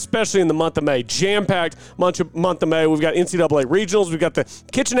your way, especially in the month of May. Jam-packed month of May. We've got NCAA Regionals. We've got the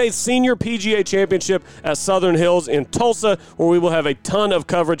KitchenAid Senior PGA Championship at Southern Hills in Tulsa, where we will have a ton of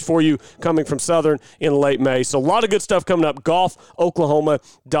coverage for you coming from Southern in late May. So a lot of good stuff coming up.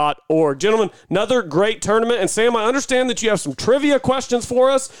 golfoklahoma.org. Gentlemen, another great tournament. And Sam, I understand that you have some trivia questions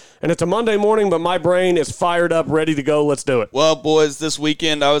for us, and it's a Monday morning, but my brain is fired up, ready to go. Let's do it. Well, boys, this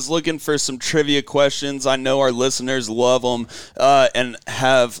weekend I was looking for some trivia questions. I know our listeners love them and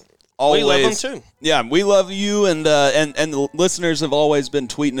have always. We love them too. Yeah, we love you, and the listeners have always been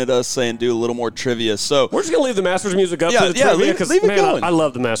tweeting at us saying do a little more trivia. So we're just gonna leave the Masters music up for the trivia because leave it going. I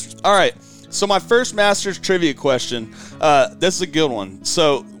love the Masters. All right. So my first Masters trivia question, this is a good one.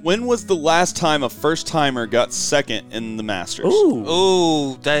 So when was the last time a first-timer got second in the Masters?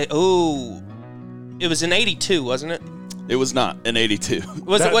 It was in 82, wasn't it? It was not in 82.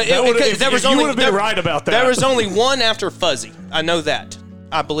 Was it? You would have been right about that. There was only one after Fuzzy. I know that.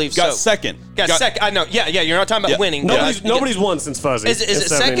 I believe got second. Got second. I know. Yeah. You're not talking about winning. Nobody's won since Fuzzy. Is it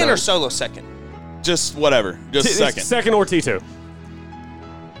second or solo second? Just whatever. Just second. Second or T2.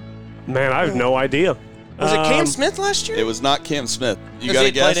 Man, I have no idea. Was it Cam Smith last year? It was not Cam Smith. You got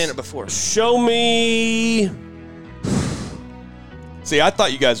to guess? He played in it before. Show me. See, I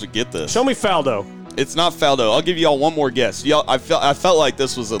thought you guys would get this. Show me Faldo. It's not Faldo. I'll give y'all one more guess. I felt like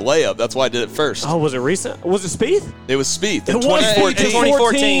this was a layup. That's why I did it first. Oh, was it recent? Was it Spieth? It was Spieth. It was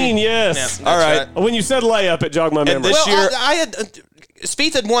 2014. Yes. Yeah, all right. When you said layup, it jogged my memory. And this year, I had.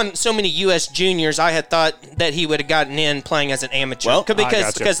 Spieth had won so many U.S. juniors, I had thought that he would have gotten in playing as an amateur. Well,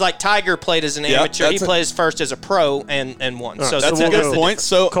 because like Tiger played as an amateur, he plays first as a pro and won. So that's a good point.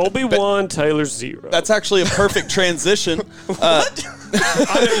 So Colby 1, Taylor 0. That's actually a perfect transition. What?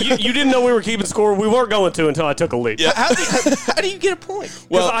 You didn't know we were keeping score. We weren't going to until I took a lead. Yeah. How do you get a point?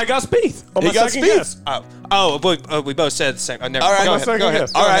 Well, I got Spieth on my second guess. We both said the same. All right, go ahead.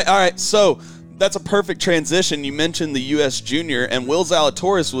 All right. So that's a perfect transition. You mentioned the U.S. Junior, and Will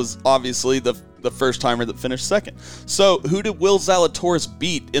Zalatoris was obviously the first-timer that finished second. So who did Will Zalatoris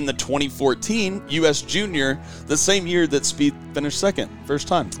beat in the 2014 U.S. Junior, the same year that Spieth finished second, first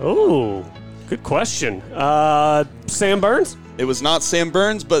time? Oh, good question. Sam Burns? It was not Sam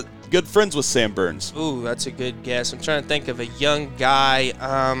Burns, but good friends with Sam Burns. Ooh, that's a good guess. I'm trying to think of a young guy.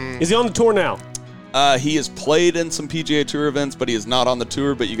 Is he on the tour now? He has played in some PGA Tour events, but he is not on the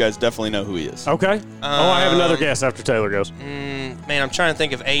tour, but you guys definitely know who he is. Okay. I have another guess after Taylor goes. Man, I'm trying to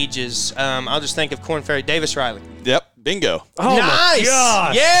think of ages. I'll just think of Corn Ferry. Davis Riley. Yep. Bingo. Oh, nice. My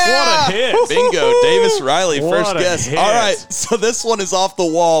gosh. Yeah. What a hit. Bingo. Davis Riley, first guess. Hit. All right. So this one is off the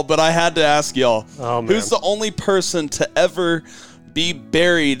wall, but I had to ask y'all. Oh, man. Who's the only person to ever be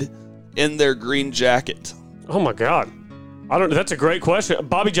buried in their green jacket? Oh, my God. I don't know. That's a great question.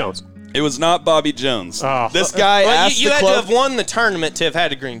 Bobby Jones. It was not Bobby Jones. Oh. This guy asked you the had club. to have won the tournament to have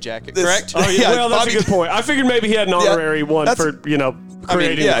had a green jacket, correct? Oh, yeah. Well, that's Bobby, a good point. I figured maybe he had an honorary one for, creating the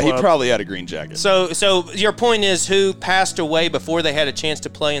club. He probably had a green jacket. So your point is who passed away before they had a chance to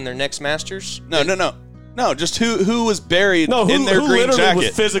play in their next Masters? No, just who was buried in their who green literally jacket. was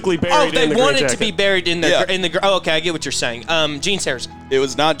physically buried in the green jacket. They wanted to be buried in the Oh, okay, I get what you're saying. Gene Saracen. It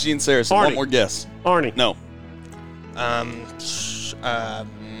was not Gene Saracen. Arnie. One more guess. Arnie. No.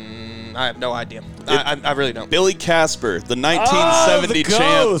 I have no idea. I really don't. Billy Casper, the 1970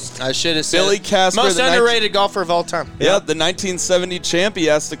 champ. I should have said Billy Casper, most underrated golfer of all time. Yeah, the 1970 champ. He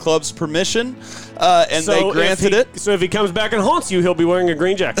asked the club's permission, and they granted it. So if he comes back and haunts you, he'll be wearing a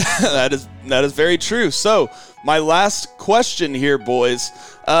green jacket. That is very true. So my last question here, boys,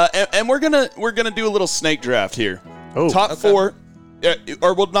 and we're gonna do a little snake draft here. Oh, Top four,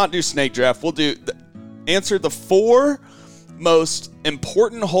 or we'll not do snake draft. We'll do answer the 4 most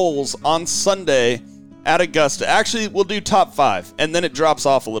important holes on Sunday at Augusta. Actually, we'll do top 5, and then it drops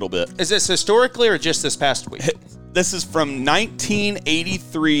off a little bit. Is this historically or just this past week? This is from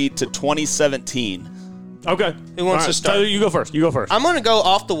 1983 to 2017. Okay. Who wants to start? So you go first. I'm going to go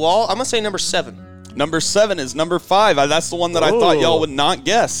off the wall. I'm going to say number 7. Number 7 is number 5. That's the one that I thought y'all would not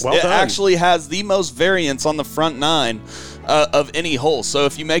guess. Well it done. actually has the most variance on the front 9 of any hole. So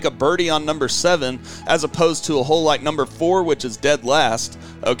if you make a birdie on number 7, as opposed to a hole like number 4, which is dead last,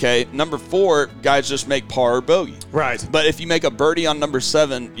 okay, number 4, guys just make par or bogey. Right. But if you make a birdie on number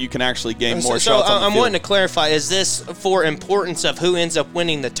 7, you can actually gain more shots on the I'm field. wanting to clarify, is this for importance of who ends up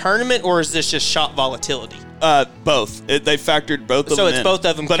winning the tournament, or is this just shot volatility? Both. They factored both of them So it's in. both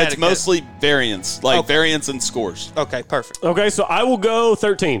of them. But it's mostly variance, variance and scores. Okay, perfect. Okay, so I will go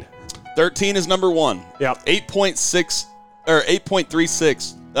 13. 13 is number 1. Yeah. 8.6 or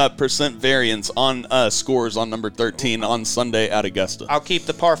 8.36 percent variance on scores on number 13 on Sunday at Augusta. I'll keep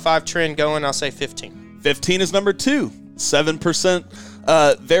the par 5 trend going. I'll say 15. 15 is number 2.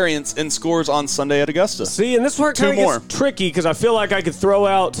 7% variance in scores on Sunday at Augusta. See, and this is where it kind of gets tricky because I feel like I could throw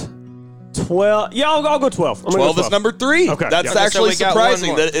out 12. Yeah, I'll go 12. 12 is number 3. Okay. That's Yeah. actually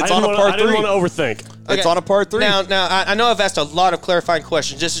surprising that it's on a par 3. I didn't want to overthink. It's on a par 3. Now, I know I've asked a lot of clarifying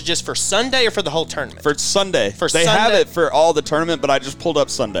questions. This is just for Sunday or for the whole tournament? For Sunday. They Sunday. have it for all the tournament, but I just pulled up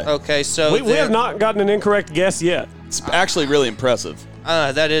Sunday. Okay, so We have not gotten an incorrect guess yet. It's actually really impressive.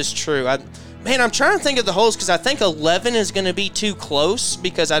 That is true. Man, I'm trying to think of the holes because I think 11 is going to be too close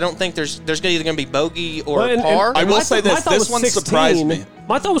because I don't think there's either going to be bogey or par. I will say this. This one surprised me.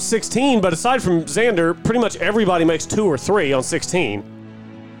 My thought was 16, but aside from Xander, pretty much everybody makes 2 or 3 on 16.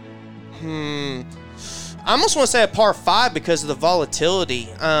 I almost want to say a par 5 because of the volatility.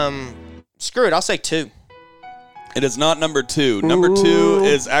 Screw it. I'll say 2. It is not number 2. Number 2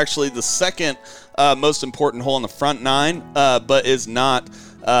 is actually the second most important hole on the front 9, but is not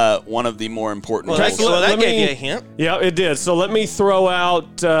one of the more important holes. So that gave you a hint. Yeah, it did. So let me throw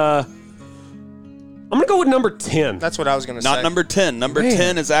out... I'm going to go with number 10. That's what I was going to say. Not number 10. Number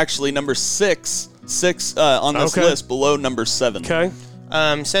 10 is actually number 6 on this list, below number 7. Okay.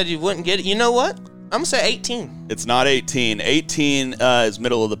 Said you wouldn't get it. You know what? I'm going to say 18. It's not 18. 18 is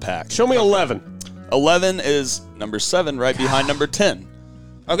middle of the pack. Show me 11. 11 is number 7, right behind number 10.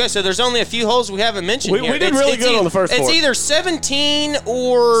 Okay, so there's only a few holes we haven't mentioned here. We did really good on the first 4. It's either 17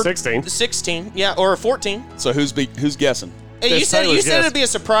 or 16. 16, yeah, or 14. So who's guessing? Hey, you said it'd be a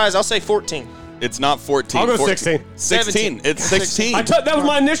surprise. I'll say 14. It's not 14. I'll go 14. 16. 16. It's 16. That was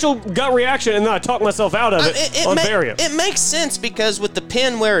my initial gut reaction, and then I talked myself out of it on variance. It makes sense because with the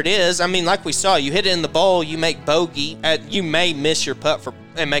pin where it is, I mean, like we saw, you hit it in the bowl, you make bogey, you may miss your putt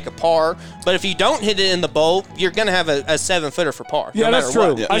and make a par, but if you don't hit it in the bowl, you're going to have a 7-footer for par. Yeah, no that's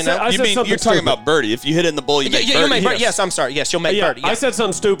true. What, you're talking about birdie. If you hit it in the bowl, you make birdie. Yes, I'm sorry. Yes, you'll make birdie. I said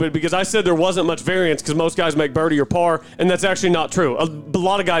something stupid because I said there wasn't much variance because most guys make birdie or par, and that's actually not true. A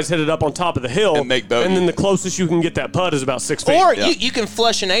lot of guys hit it up on top of the hill and make bogey. And then the closest you can get that putt is about 6 feet. Or you can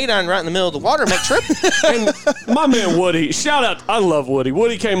flush an 8-iron right in the middle of the water and make triple. And my man Woody, shout out, I love Woody.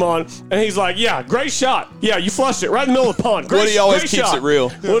 Woody came on, and he's like, yeah, great shot. Yeah, you flushed it right in the middle of the pond. Woody always keeps it real.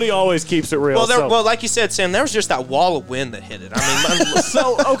 Woody always keeps it real. Well, like you said, Sam, there was just that wall of wind that hit it. I mean,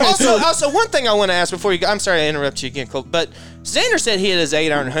 also, one thing I want to ask before you go, I'm sorry I interrupt you again, Cole, but Xander said he hit his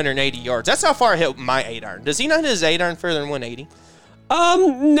 8-iron 180 yards. That's how far I hit my 8-iron. Does he not hit his 8-iron further than 180?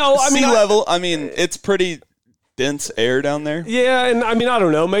 No. I mean, sea level, it's pretty dense air down there. Yeah, and I mean, I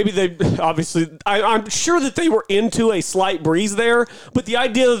don't know. Maybe they obviously. I'm sure that they were into a slight breeze there, but the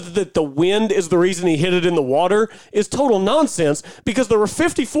idea that the wind is the reason he hit it in the water is total nonsense because there were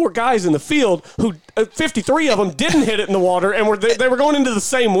 54 guys in the field who 53 of them didn't hit it in the water and they were going into the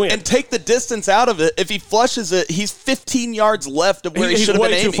same wind. And take the distance out of it. If he flushes it, he's 15 yards left of where he should have been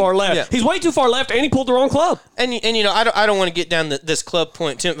aiming. He's way too far left. Yeah. He's way too far left, and he pulled the wrong club. And you know, I don't want to get down this club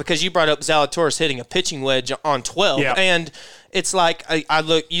point too because you brought up Zalatoris hitting a pitching wedge on 12, and it's like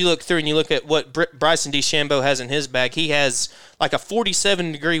you look through and you look at what Bryson DeChambeau has in his bag. He has like a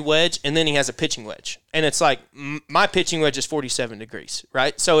 47-degree wedge, and then he has a pitching wedge, and it's like my pitching wedge is 47 degrees,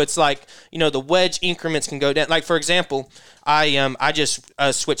 right? So it's like, you know, the wedge increments can go down. Like for example, I just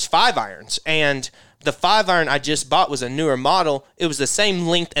switched 5 irons, and The 5-iron I just bought was a newer model. It was the same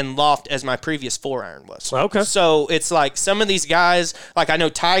length and loft as my previous 4-iron was. Okay. So it's like some of these guys, like I know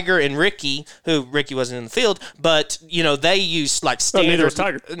Tiger and Ricky, who Ricky wasn't in the field, but, they use like standard. neither was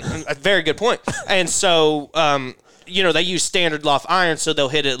Tiger. A very good point. And so, they use standard loft iron, so they'll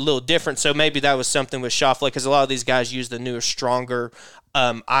hit it a little different. So maybe that was something with Schauffele, because a lot of these guys use the newer, stronger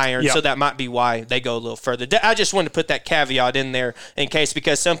iron, so that might be why they go a little further. I just wanted to put that caveat in there in case,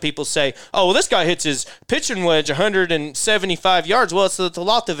 because some people say, oh, well, this guy hits his pitching wedge 175 yards. Well, it's the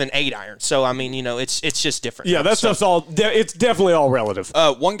loft of an 8-iron. So, I mean, it's just different. Yeah, that stuff's it's definitely all relative.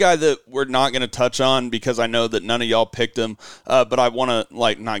 One guy that we're not going to touch on because I know that none of y'all picked him, but I want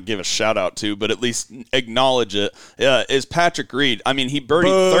to, not give a shout-out to, but at least acknowledge it, is Patrick Reed. I mean, he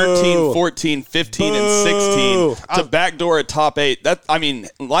birdied 13, 14, 15, and 16 to backdoor a top 8.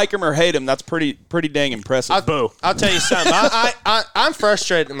 Like him or hate him, that's pretty dang impressive. I'll tell you something. I'm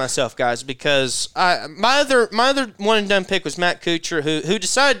frustrated at myself, guys, because my other one and done pick was Matt Kuchar, who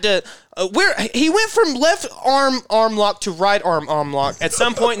decided to he went from left arm lock to right arm lock at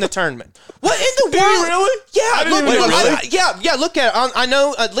some point in the tournament. What in the world? Did he really? Yeah, yeah. Look at it. I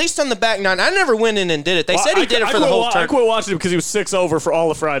know at least on the back nine. I never went in and did it. They said he did it for the whole tournament. I quit watching him because he was 6 over for all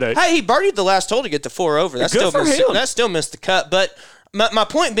of Friday. Hey, he birdied the last hole to get to 4 over. That still missed the cut. But my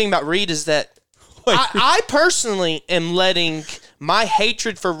point being about Reed is that I personally am letting my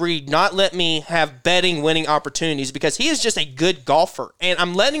hatred for Reed not let me have betting winning opportunities, because he is just a good golfer. And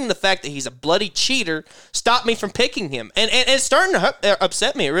I'm letting the fact that he's a bloody cheater stop me from picking him. And it's starting to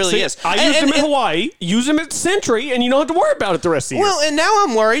upset me. It really is. I used him in Hawaii, use him at Century, and you don't have to worry about it the rest of the year. Well, and now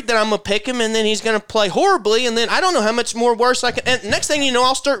I'm worried that I'm going to pick him, and then he's going to play horribly, and then I don't know how much more worse I can. And next thing you know,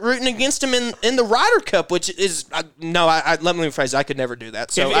 I'll start rooting against him in the Ryder Cup, which is let me rephrase. I could never do that.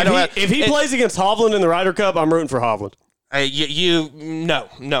 So if he plays against Hovland in the Ryder Cup, I'm rooting for Hovland.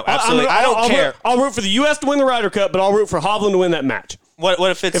 No, absolutely. I don't care. I'll root for the U.S. to win the Ryder Cup, but I'll root for Hovland to win that match. What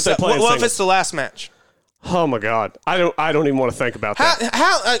if it's the last match? Oh my God, I don't even want to think about that.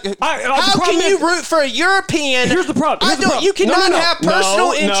 How can you root for a European? Here's the problem. You cannot have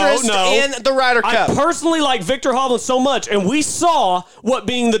personal interest in the Ryder Cup. I personally like Victor Hovland so much, and we saw what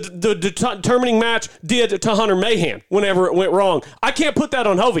being the determining match did to Hunter Mahan whenever it went wrong. I can't put that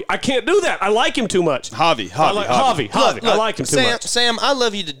on Hovey. I can't do that. I like him too much. Javi. I like him too much. Sam, I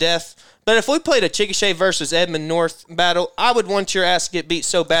love you to death. But if we played a Chickasha versus Edmund North battle, I would want your ass to get beat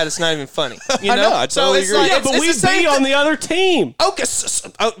so bad it's not even funny. You know? I totally agree. But we'd be on the other team. Okay,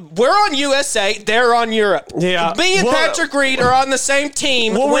 we're on USA. They're on Europe. Yeah. Me and Patrick Reed are on the same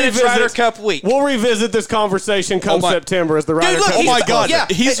team when it's Ryder Cup week. We'll revisit this conversation come September as the Ryder Cup. Oh, my God. Yeah,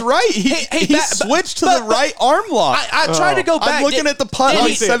 he's right. He switched to the right arm lock. I tried to go back. I'm looking at the putt on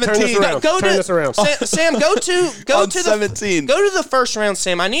 17. Turn this around. Sam, go to 17. Go to the first round,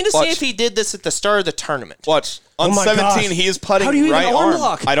 Sam. I need to see if he did this at the start of the tournament. Watch. On 17, he is putting right arm.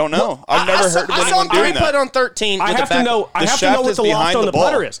 Lock? I don't know. I've never heard of anyone doing that. I saw 3 putt on 13. I have to know what the loft on the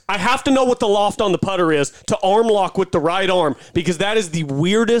putter is. I have to know what the loft on the putter is to arm lock with the right arm, because that is the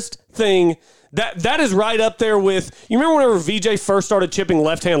weirdest thing. That is right up there with, you remember whenever VJ first started chipping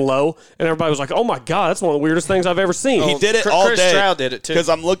left-hand low, and everybody was like, oh my God, that's one of the weirdest things I've ever seen. He did it all day. Chris Stroud did it too. Because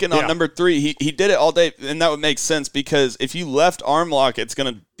I'm looking on number 3. He did it all day, and that would make sense, because if you left arm lock, it's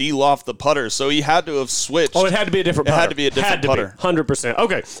going to de-loft the putter, so he had to have switched. Oh, it had to be a different putter. It had to be a different putter. 100%.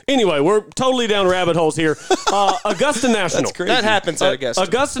 Okay, anyway, we're totally down rabbit holes here. Augusta National. That's crazy. That happens at Augusta.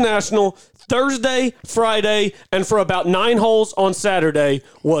 Augusta National, Thursday, Friday, and for about 9 holes on Saturday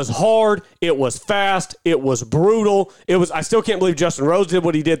was hard. It was fast. It was brutal. I still can't believe Justin Rose did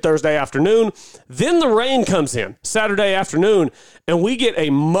what he did Thursday afternoon. Then the rain comes in Saturday afternoon, and we get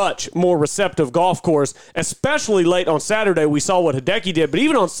a much more receptive golf course, especially late on Saturday. We saw what Hideki did, but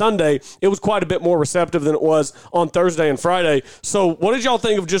even on Sunday, it was quite a bit more receptive than it was on Thursday and Friday. So what did y'all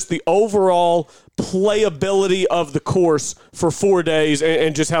think of just the overall playability of the course for 4 days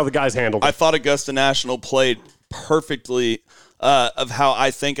and just how the guys handled it? I thought Augusta National played perfectly of how I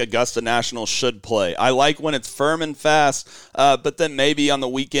think Augusta National should play. I like when it's firm and fast, but then maybe on the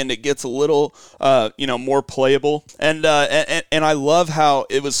weekend it gets a little, more playable. And I love how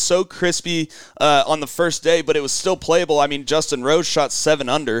it was so crispy on the first day, but it was still playable. I mean, Justin Rose shot 7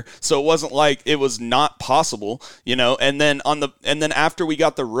 under, so it wasn't like it was not possible, And then after we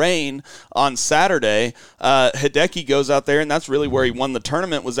got the rain on Saturday, Hideki goes out there, and that's really where he won the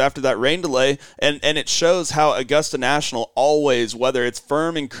tournament, was after that rain delay. And it shows how Augusta National always, whether it's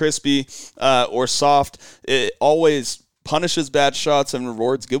firm and crispy or soft, it always punishes bad shots and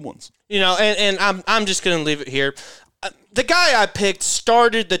rewards good ones. And I'm just going to leave it here. The guy I picked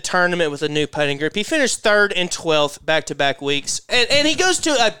started the tournament with a new putting grip. He finished 3rd and 12th back-to-back weeks, and he goes to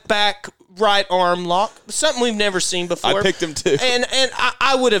a back right arm lock, something we've never seen before. I picked him too. And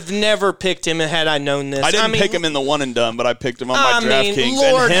I would have never picked him had I known this. I didn't pick him in the one and done, but I picked him on my DraftKings.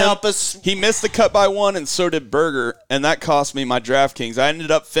 Lord help us. He missed the cut by one, and so did Berger, and that cost me my DraftKings. I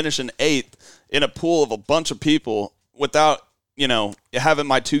ended up finishing 8th in a pool of a bunch of people without, having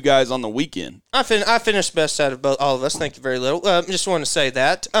my 2 guys on the weekend. I finished best out of all of us. Thank you very little. Just want to say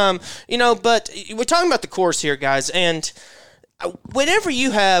that. But we're talking about the course here, guys, and whenever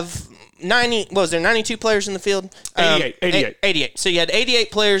you have 92 players in the field? 88. So you had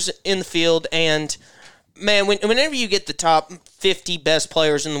 88 players in the field, and man, whenever you get the top 50 best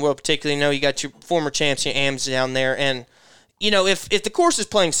players in the world, particularly, you got your former champs, your AMs down there, and if the course is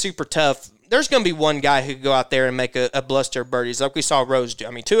playing super tough, there's going to be one guy who could go out there and make a bluster of birdies, like we saw Rose do.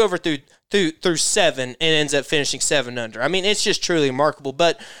 2 over through 7 and ends up finishing 7 under. It's just truly remarkable.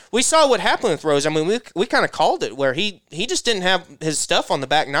 But we saw what happened with Rose. We kind of called it where he just didn't have his stuff on the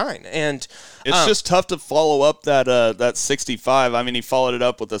back 9, and it's just tough to follow up that 65. He followed it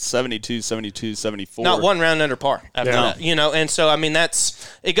up with a 72, 72, 74. Not one round under par after that, and so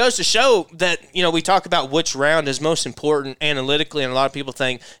it goes to show that we talk about which round is most important analytically, and a lot of people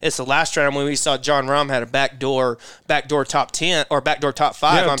think it's the last round when we saw John Rahm had a backdoor top 10 or backdoor top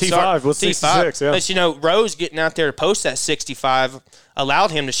 5. Yeah, T5 was 66. Yeah. But Rose getting out there to post that 65 allowed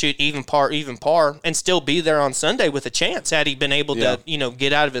him to shoot even par, and still be there on Sunday with a chance had he been able to,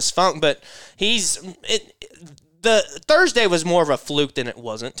 get out of his funk. But the Thursday was more of a fluke than it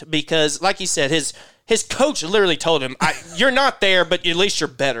wasn't, because, like he said, his coach literally told him, you're not there, but at least you're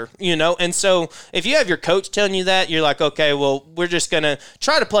better, And so if you have your coach telling you that, you're like, okay, well, we're just going to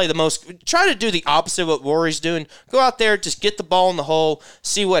try to do the opposite of what Rory's doing. Go out there, just get the ball in the hole,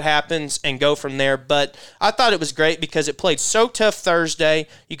 see what happens, and go from there. But I thought it was great because it played so tough Thursday.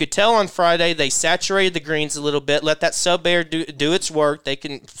 You could tell on Friday they saturated the greens a little bit, let that sub-air do its work. They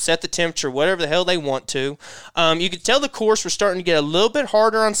can set the temperature, whatever the hell they want to. You could tell the course was starting to get a little bit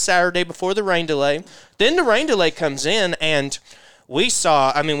harder on Saturday before the rain delay. Then the rain delay comes in, and we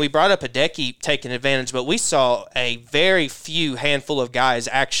saw, we brought up Hideki taking advantage, but we saw a very few handful of guys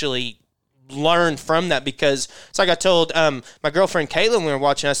actually learn from that, because it's like I told my girlfriend Kayla when we were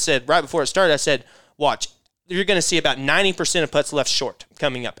watching, I said, right before it started, I said, watch, you're going to see about 90% of putts left short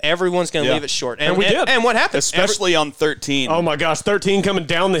coming up. Everyone's going to leave it short. And we did. And what happened? Especially on 13. Oh, my gosh, 13 coming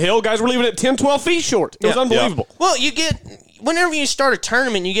down the hill. Guys were leaving it 10, 12 feet short. It was unbelievable. Yeah. Well, whenever you start a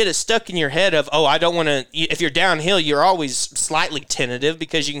tournament, you get it stuck in your head of, I don't want to, if you're downhill, you're always slightly tentative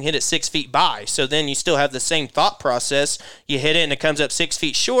because you can hit it 6 feet by. So then you still have the same thought process. You hit it and it comes up 6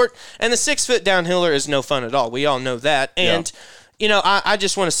 feet short, and the 6 foot downhiller is no fun at all. We all know that. And, I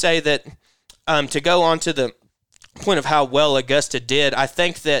just want to say that to go on to the point of how well Augusta did, I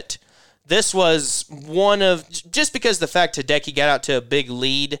think that this was one of, just because the fact Hideki got out to a big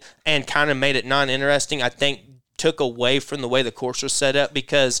lead and kind of made it non-interesting, I think took away from the way the course was set up,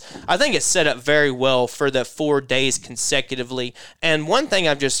 because I think it's set up very well for the 4 days consecutively. And one thing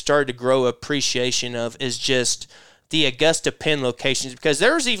I've just started to grow appreciation of is just the Augusta pin locations, because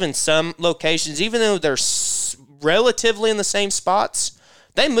there's even some locations, even though they're relatively in the same spots,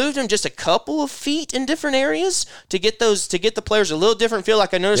 they moved them just a couple of feet in different areas to get the players a little different feel.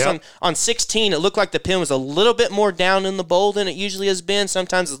 Like I noticed on 16, it looked like the pin was a little bit more down in the bowl than it usually has been.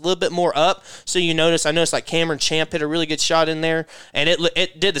 Sometimes it's a little bit more up. So I noticed like Cameron Champ hit a really good shot in there, and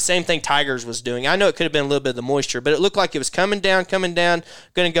it did the same thing Tigers was doing. I know it could have been a little bit of the moisture, but it looked like it was coming down, going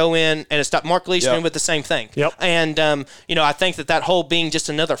to go in, and it stopped. Mark Leishman with the same thing. Yep. And I think that hole being just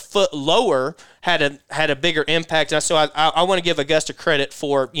another foot lower had a bigger impact. And so I want to give Augusta credit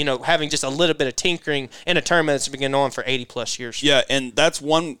for having just a little bit of tinkering in a tournament that's been going on for 80 plus years. Yeah, and that's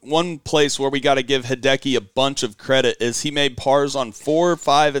one place where we got to give Hideki a bunch of credit is he made pars on 4,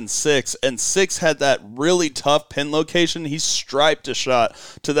 5, and 6, and 6 had that really tough pin location. He striped a shot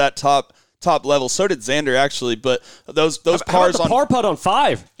to that top level. So did Xander, actually, but those pars on par putt on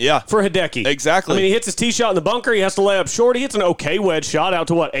 5. Yeah, for Hideki. Exactly. He hits his tee shot in the bunker. He has to lay up short. He hits an okay wedge shot out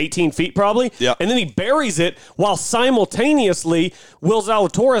to 18 feet probably. Yeah, and then he buries it while simultaneously Will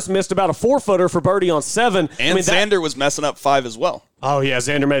Zalatoris missed about a 4-footer for birdie on 7. And Xander was messing up 5 as well. Oh, yeah,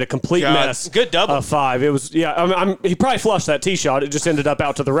 Xander made a complete mess. Good double. Of 5. It was, he probably flushed that tee shot. It just ended up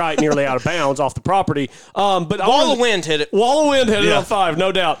out to the right, nearly out of bounds off the property. But Wall of wind hit it. Wall of wind hit it on 5,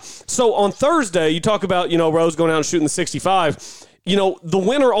 no doubt. So on Thursday, you talk about, Rose going out and shooting the 65. the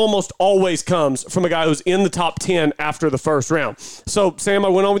winner almost always comes from a guy who's in the top 10 after the first round. So, Sam, I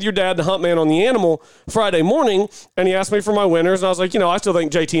went on with your dad, the Hunt Man on the Animal, Friday morning, and he asked me for my winners, and I was like, I still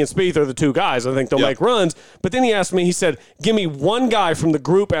think JT and Spieth are the two guys. I think they'll make runs. But then he asked me, he said, give me one guy from the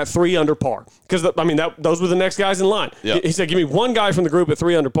group at 3 under par. Because, those were the next guys in line. Yep. He said, give me one guy from the group at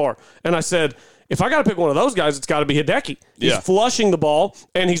 3 under par. And I said, if I got to pick one of those guys, it's got to be Hideki. He's flushing the ball,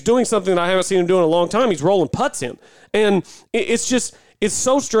 and he's doing something that I haven't seen him do in a long time. He's rolling putts in. And it's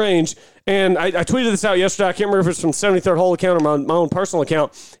so strange. And I tweeted this out yesterday. I can't remember if it's from the 73rd hole account or my own personal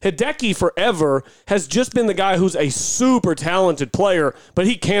account. Hideki forever has just been the guy who's a super talented player, but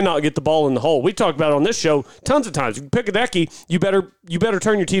he cannot get the ball in the hole. We talked about it on this show tons of times. You pick Hideki, you better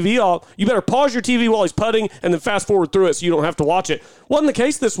turn your TV off. You better pause your TV while he's putting and then fast forward through it so you don't have to watch it. Wasn't the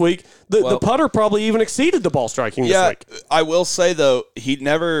case this week. The putter probably even exceeded the ball striking this week. I will say, though, he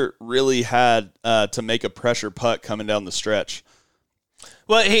never really had to make a pressure putt coming down the stretch.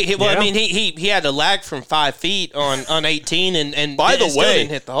 Well, he had a lag from 5 feet on 18, and by the way, didn't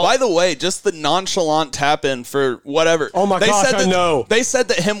hit the hole. By the way, just the nonchalant tap in for whatever. Oh my gosh, I know. They said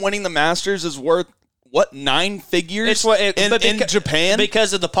that him winning the Masters is worth 9 figures in Japan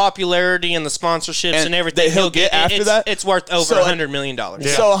because of the popularity and the sponsorships and everything that he'll get after that. It's worth over $100 million.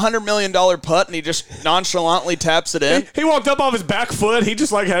 So $100 million putt, and he just nonchalantly taps it in. He walked up off his back foot. He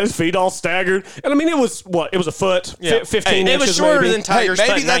just had his feet all staggered. And it was what? It was a foot, 15 inches. It was shorter than Tiger's putt.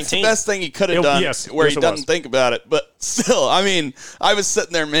 Maybe that's the best thing he could have done. Where he doesn't think about it, but still, I was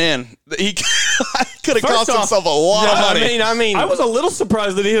sitting there, man. He could have cost himself a lot of money. I was a little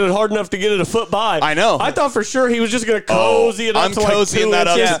surprised that he hit it hard enough to get it a foot by. I know. I thought for sure he was just going to cozy it up I'm to like 2 inches. cozying that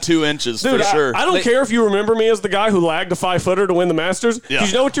up to 2 inches. Dude, for sure. I don't care if you remember me as the guy who lagged a 5-footer to win the Masters.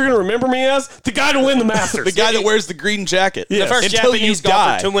 Because you know what you're going to remember me as? The guy to win the Masters. The guy that wears the green jacket. The first Japanese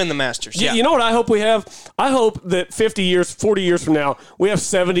golfer to win the Masters. You know what I hope we have? I hope that 50 years, 40 years from now, we have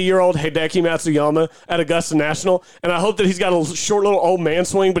 70-year-old Hideki Matsuyama at Augusta National, and I hope that he's got a short little old man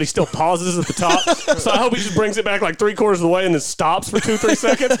swing, but he still pauses at the top. So I hope he just brings it back like 3/4 of the way and then stops for 2-3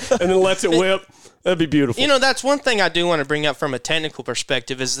 seconds and then lets it whip. That'd be beautiful. That's one thing I do want to bring up from a technical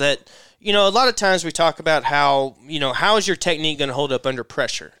perspective is that, a lot of times we talk about how is your technique going to hold up under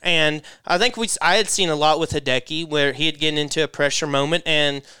pressure? And I think I had seen a lot with Hideki where he'd get into a pressure moment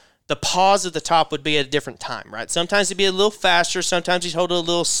and the pause at the top would be at a different time, right? Sometimes it'd be a little faster, sometimes he'd hold it a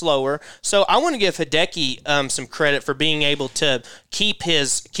little slower. So I want to give Hideki some credit for being able to keep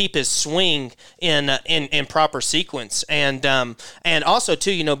his swing in proper sequence, and also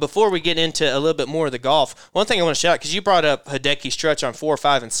too, before we get into a little bit more of the golf, one thing I want to shout out because you brought up Hideki stretch on 4,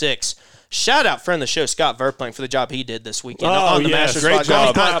 5, and 6. Shout out friend of the show, Scott Verplank, for the job he did this weekend on the Masters. Great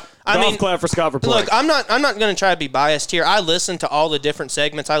job. Golf clap for Scott Verplank. Look, I'm not going to try to be biased here. I listened to all the different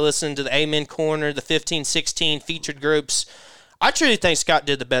segments. I listened to the Amen Corner, the 15, 16 featured groups. I truly think Scott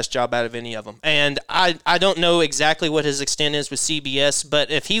did the best job out of any of them. And I don't know exactly what his extent is with CBS,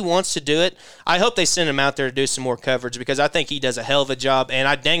 but if he wants to do it, I hope they send him out there to do some more coverage because I think he does a hell of a job, and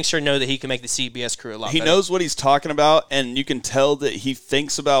I dang sure know that he can make the CBS crew a lot better. He knows what he's talking about, and you can tell that he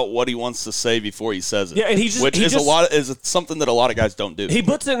thinks about what he wants to say before he says it. Yeah, and is something that a lot of guys don't do. He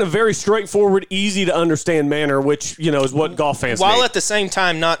puts it in a very straightforward, easy to understand manner, which is what golf fans need. While at the same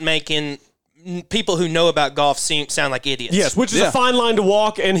time not making people who know about golf sound like idiots. Yes, which is a fine line to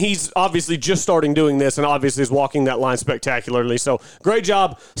walk, and he's obviously just starting doing this and obviously is walking that line spectacularly. So great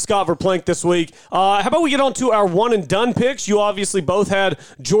job, Scott Verplank, this week. How about we get on to our one-and-done picks? You obviously both had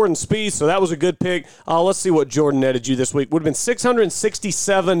Jordan Spieth, so that was a good pick. Let's see what Jordan netted you this week. Would have been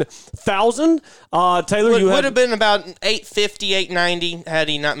 $667,000. Taylor, you would have been about $850, $890 had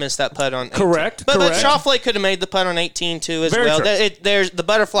he not missed that putt on 18. Correct. But Schauffele could have made the putt on 18 too as well. The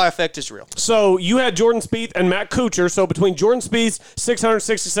butterfly effect is real. So you had Jordan Spieth and Matt Kuchar. So between Jordan Spieth's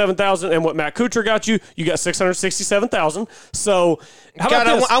 $667,000 and what Matt Kuchar got you got $667,000. So how about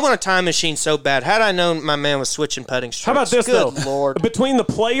this? I want a time machine so bad. Had I known my man was switching putting strokes. How about this, Good though? Lord. Between the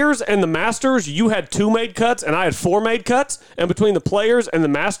Players and the Masters, you had 2 made cuts, and I had 4 made cuts. And between the Players and the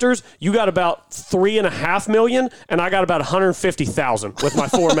Masters, you got about $3.5 million, and I got about $150,000 with my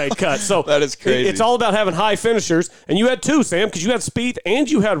 4 made cuts. So that is crazy. It's all about having high finishers. And you had 2, Sam, because you had Spieth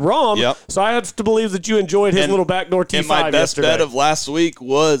and you had Rahm. Yep. So I have to believe that you enjoyed his little backdoor T5 yesterday. And my best bet of last week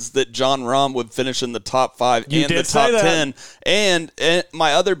was that Jon Rahm would finish in the top 5 and the top 10. And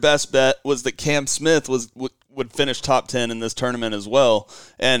my other best bet was that Cam Smith would finish top 10 in this tournament as well,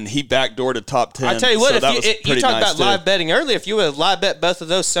 and he backdoored a top 10. I tell you what, so if you talked about live betting earlier, if you would have live bet both of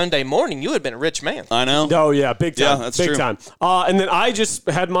those Sunday morning, you would have been a rich man. I know. Oh, yeah, big time. Yeah, that's big true. time. And then I just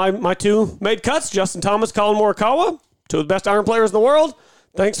had my 2 made cuts, Justin Thomas, Colin Morikawa, 2 of the best iron players in the world.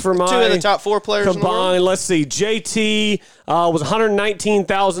 Thanks for my 2 of the top 4 players in the world. combined. Let's see. JT was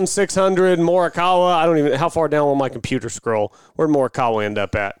 119,600. Morikawa, I don't even, how far down will my computer scroll? Where'd Morikawa end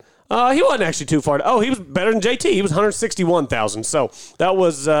up at? He wasn't actually too far. Oh, he was better than JT. He was 161,000. So that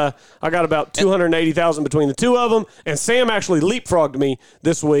was, I got about 280,000 between the two of them. And Sam actually leapfrogged me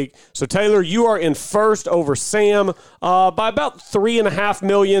this week. So, Taylor, you are in first over Sam by about $3.5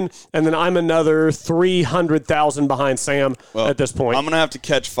 million. And then I'm another 300,000 behind Sam at this point. I'm going to have to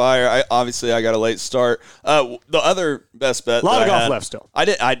catch fire. I got a late start. The other best bet. A lot of golf left still.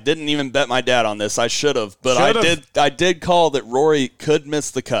 I didn't even bet my dad on this. I should have. But I did call that Rory could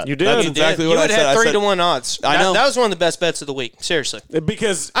miss the cut. You did. That's exactly what I said. You would have 3-1 odds. I know. That was one of the best bets of the week. Seriously.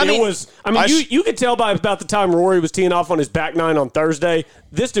 Because you could tell by about the time Rory was teeing off on his back nine on Thursday,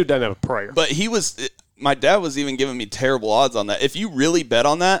 this dude doesn't have a prayer. But my dad was even giving me terrible odds on that. If you really bet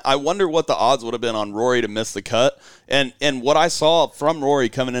on that, I wonder what the odds would have been on Rory to miss the cut. And what I saw from Rory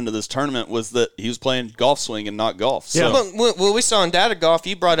coming into this tournament was that he was playing golf swing and not golf. So. Yeah. Well, we saw in data golf,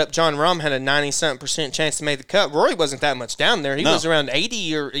 you brought up John Rahm had a 90-something% chance to make the cut. Rory wasn't that much down there. He was around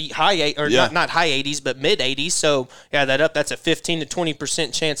 80 or high 8 or not high 80s, but mid 80s. So yeah, that's a 15 to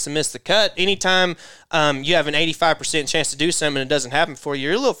 20% chance to miss the cut. Anytime you have an 85% chance to do something and it doesn't happen for you,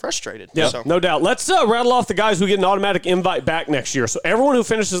 you're a little frustrated. Yeah, so. No doubt. Let's rattle off the guys who get an automatic invite back next year. So everyone who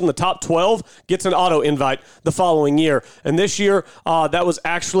finishes in the top 12 gets an auto invite the following year. And this year, there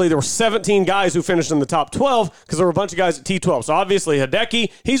were 17 guys who finished in the top 12 because there were a bunch of guys at T12. So obviously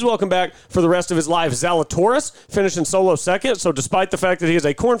Hideki, he's welcome back for the rest of his life. Zalatoris finished in solo second. So despite the fact that he is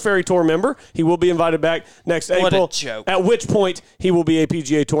a Korn Ferry Tour member, he will be invited back next April. What a joke. At which point he will be a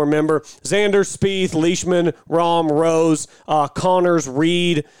PGA Tour member. Xander, Spieth, Leishman, Rahm, Rose, Connors,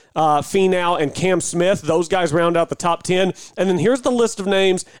 Reed, Finau, and Cam Smith. Those guys round out the top 10. And then here's the list of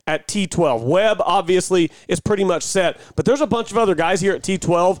names at T12. Webb, obviously, is pretty much set. But there's a bunch of other guys here at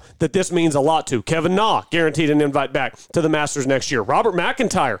T12 that this means a lot to. Kevin Na, guaranteed an invite back to the Masters next year. Robert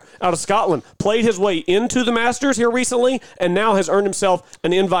McIntyre, out of Scotland, played his way into the Masters here recently and now has earned himself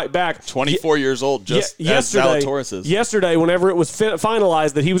an invite back. 24 years old, just as Zalatoris is. Yesterday, whenever it was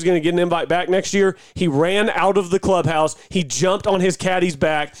finalized that he was going to get an invite back next year, he ran out of the clubhouse. He jumped on his caddy's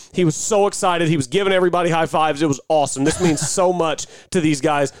back. He was so excited. He was giving everybody high fives. It was awesome. This means so much to these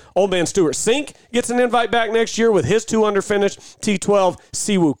guys. Old man Stuart Sink gets an invite back next year with his 2-under finish. T12,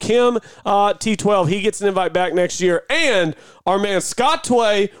 Siwoo Kim, T12, he gets an invite back next year. And our man Scott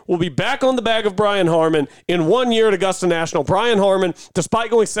Tway will be back on the bag of Brian Harmon in 1 year at Augusta National. Brian Harmon, despite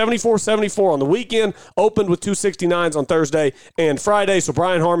going 74-74 on the weekend, opened with 269s on Thursday and Friday. So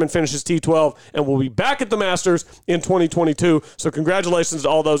Brian Harmon finishes T12 and will be back at the Masters in 2022. So congratulations to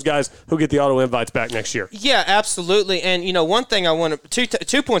all those guys who get the auto invites back next year. Yeah, absolutely. And, one thing I want to,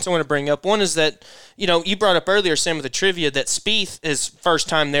 2 points I want to bring up. One is that, you brought up earlier, Sam, with the trivia that Spieth is first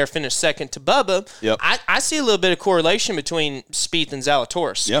time there, finished second to Bubba. Yep. I see a little bit of correlation between Spieth and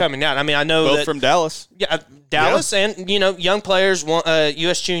Zalatoris coming out. I mean, I know both that from Dallas. Yeah, Dallas and, young players,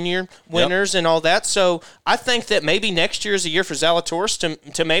 U.S. Junior winners and all that. So I think that maybe next year is a year for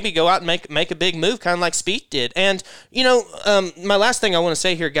Zalatoris to maybe go out and make a big move, kind of like Spieth did. And, my last thing I want to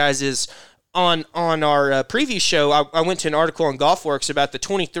say here, guys, is on our preview show, I went to an article on GolfWorks about the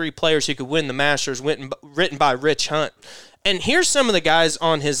 23 players who could win the Masters, written by Rich Hunt. And here's some of the guys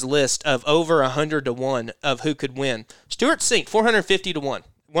on his list of over 100-1 of who could win. Stuart Sink, 450-1.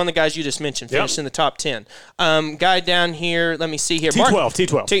 One of the guys you just mentioned finished in the top 10. Guy down here, let me see here.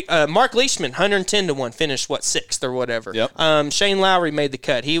 T12. Mark Leishman, 110-1, finished, 6th or whatever. Yep. Shane Lowry made the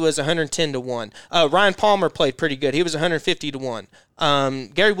cut. He was 110-1. Ryan Palmer played pretty good. He was 150-1.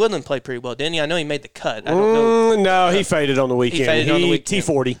 Gary Woodland played pretty well, didn't he? I know he made the cut. I don't know. No, he faded on the weekend. He faded on the weekend.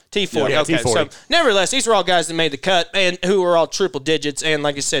 T40. T40, yeah, okay. T40. So, nevertheless, these were all guys that made the cut and who were all triple digits. And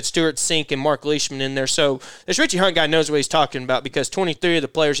like I said, Stuart Sink and Mark Leishman in there. So, this Richie Hunt guy knows what he's talking about because 23 of the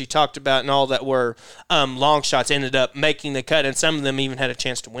players he talked about and all that were long shots ended up making the cut, and some of them even had a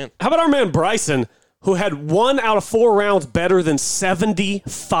chance to win. How about our man Bryson, who had 1 out of 4 rounds better than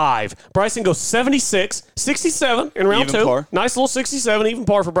 75. Bryson goes 76, 67 in round even 2. Par. Nice little 67, even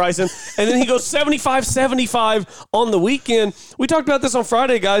par for Bryson. And then he goes 75, 75 on the weekend. We talked about this on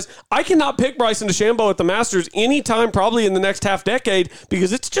Friday, guys. I cannot pick Bryson DeChambeau at the Masters anytime probably in the next half decade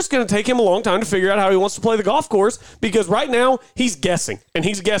because it's just going to take him a long time to figure out how he wants to play the golf course because right now he's guessing, and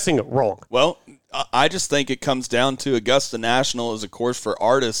he's guessing wrong. Well, I just think it comes down to Augusta National is a course for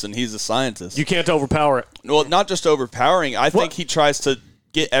artists, and he's a scientist. You can't overpower it. Well, not just overpowering. I think he tries to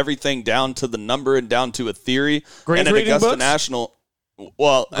get everything down to the number and down to a theory. Greens and at reading Augusta books? National,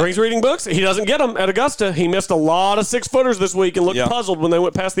 Well, Green's reading books. He doesn't get them at Augusta. He missed a lot of 6-footers this week and looked puzzled when they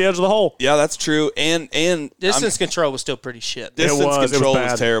went past the edge of the hole. Yeah, that's true. And distance control was still pretty shit. Distance control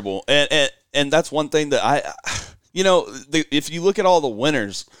was terrible. And that's one thing that if you look at all the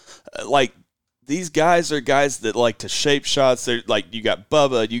winners, like, these guys are guys that like to shape shots. They're like, you got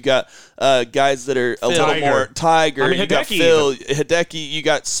Bubba, you got guys that are a little more Tiger, you got Phil, Hideki, you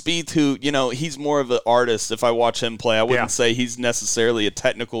got Spieth, who, he's more of an artist. If I watch him play, I wouldn't say he's necessarily a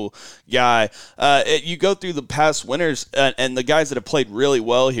technical guy. You go through the past winners and the guys that have played really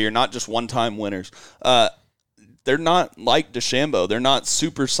well here, not just one-time winners. They're not like DeChambeau. They're not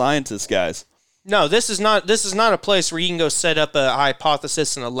super scientist guys. No, this is not a place where you can go set up a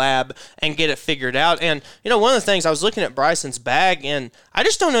hypothesis in a lab and get it figured out. And, one of the things, I was looking at Bryson's bag, and I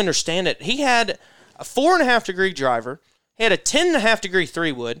just don't understand it. He had a 4.5-degree driver, he had a 10.5-degree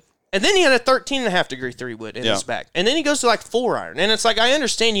 3-wood, and then he had a 13.5-degree 3-wood in his bag. And then he goes to 4-iron. And it's like, I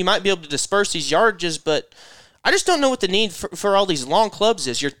understand you might be able to disperse these yardages, but I just don't know what the need for all these long clubs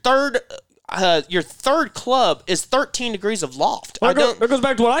is. Your third club is 13 degrees of loft. Well, that goes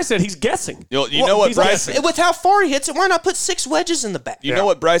back to what I said. He's guessing. You know what, Bryson? With how far he hits it, why not put 6 wedges in the back? You know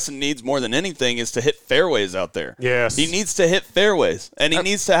what Bryson needs more than anything is to hit fairways out there. Yes. He needs to hit fairways, and he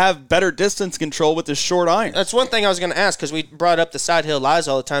needs to have better distance control with his short iron. That's one thing I was going to ask, because we brought up the side hill lies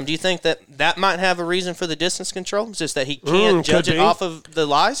all the time. Do you think that might have a reason for the distance control? It's just that he can't judge it off of the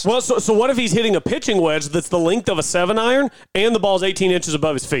lies? Well, so what if he's hitting a pitching wedge that's the length of a 7-iron and the ball's 18 inches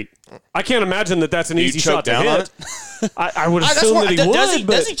above his feet? I can't imagine that's an easy shot to hit. I would assume that he would.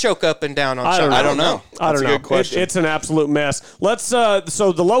 Does he choke up and down on shots? I don't know. That's a good question. It's an absolute mess. Let's. So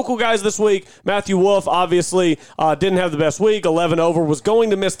the local guys this week, Matthew Wolff obviously didn't have the best week. 11 over, was going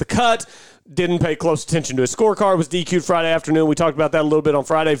to miss the cut. Didn't pay close attention to his scorecard. Was DQ'd Friday afternoon. We talked about that a little bit on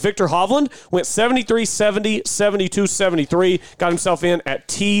Friday. Victor Hovland went 73-70, 72-73. Got himself in at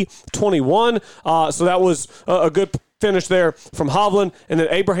T21. So that was a good finish there from Hovland. And then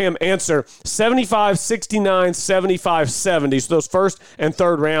Abraham Answer, 75-69, 75-70. So those first and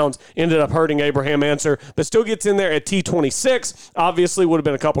third rounds ended up hurting Abraham Answer, but still gets in there at T26. Obviously would have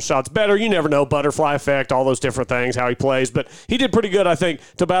been a couple shots better. You never know, butterfly effect, all those different things, how he plays. But he did pretty good, I think,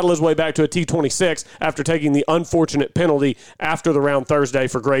 to battle his way back to a T26 after taking the unfortunate penalty after the round Thursday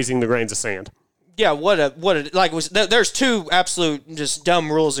for grazing the grains of sand. Yeah, there's two absolute just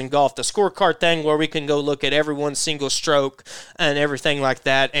dumb rules in golf. The scorecard thing where we can go look at everyone's single stroke and everything like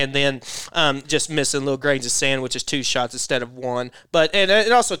that, and then just missing little grains of sand, which is 2 shots instead of 1. But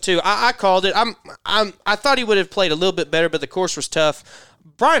and also too, I called it. I thought he would have played a little bit better, but the course was tough.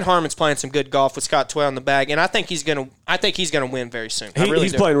 Brian Harmon's playing some good golf with Scott Tway on the bag, and I think he's gonna win very soon.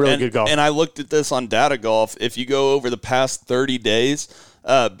 He's playing really good golf. And I looked at this on Data Golf. If you go over the past 30 days,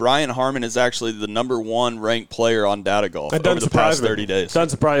 Brian Harmon is actually the #1 ranked player on Data Golf over the past 30 days.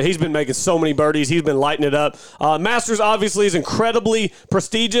 Doesn't surprise me. He's been making so many birdies. He's been lighting it up. Masters obviously is incredibly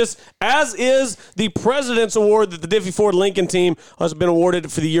prestigious, as is the President's Award that the Diffie Ford Lincoln team has been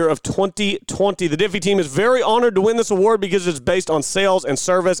awarded for the year of 2020. The Diffie team is very honored to win this award because it's based on sales and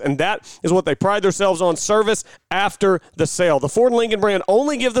service, and that is what they pride themselves on, service after the sale. The Ford Lincoln brand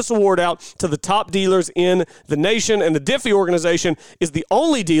only give this award out to the top dealers in the nation, and the Diffie organization is the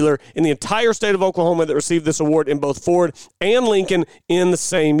only dealer in the entire state of Oklahoma that received this award in both Ford and Lincoln in the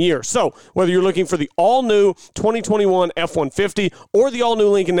same year. So whether you're looking for the all-new 2021 F-150 or the all-new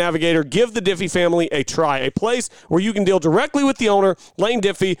Lincoln Navigator, give the Diffie family a try. A place where you can deal directly with the owner, Lane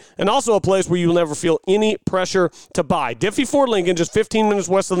Diffie, and also a place where you'll never feel any pressure to buy. Diffie Ford Lincoln, just 15 minutes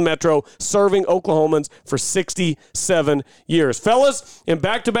west of the metro, serving Oklahomans for 67 years. Fellas, in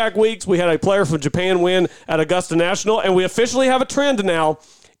back-to-back weeks, we had a player from Japan win at Augusta National, and we officially have a trend now.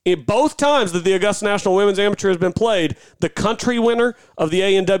 In both times that the Augusta National Women's Amateur has been played, the country winner of the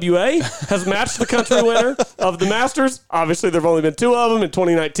ANWA has matched the country winner of the Masters. Obviously, there have only been 2 of them. In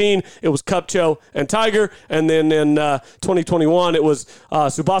 2019, it was Kupcho and Tiger. And then in 2021, it was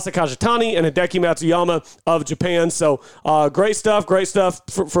Tsubasa Kajitani and Hideki Matsuyama of Japan. So great stuff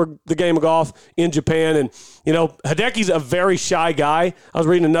for the game of golf in Japan. And, Hideki's a very shy guy. I was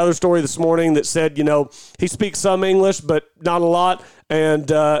reading another story this morning that said, he speaks some English, but not a lot.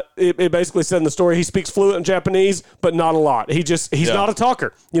 And it basically said in the story he speaks fluent Japanese, but not a lot. He's not a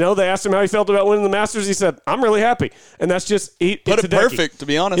talker. They asked him how he felt about winning the Masters. He said, "I'm really happy," and that's just put it perfect. To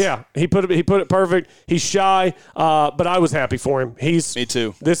be honest, yeah, he put it perfect. He's shy, but I was happy for him. Me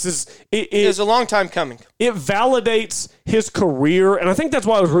too. This is it was a long time coming. It validates his career, and I think that's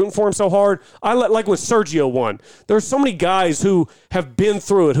why I was rooting for him so hard. Like when Sergio won. There's so many guys who have been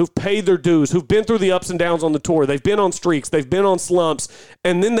through it, who've paid their dues, who've been through the ups and downs on the tour. They've been on streaks, they've been on slumps,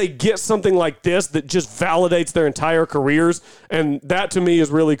 and then they get something like this that just validates their entire careers, and that to me is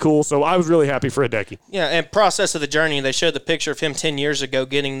really cool. So I was really happy for Hideki. Yeah, and process of the journey, they showed the picture of him 10 years ago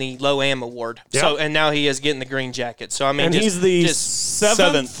getting the Low-Am award. Yep. So, and now he is getting the green jacket. So, I mean, and he's the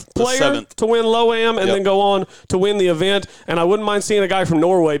seventh player to win Low-Am and then go on to win the event. And I wouldn't mind seeing a guy from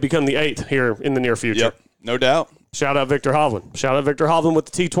Norway become the 8th here in the near future. Yep, no doubt. Shout out Victor Hovland. Shout out Victor Hovland with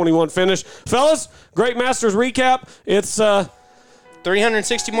the T21 finish. Fellas, great Masters recap. It's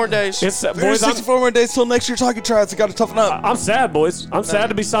 360 more days. It's boys. 364 more days till next year's hockey tryouts. I got to toughen up. I'm sad, boys. I'm sad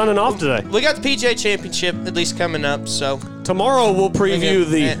to be signing off today. We got the PGA Championship at least coming up, so tomorrow we'll preview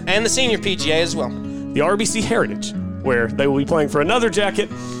the Senior PGA as well. The RBC Heritage, where they will be playing for another jacket.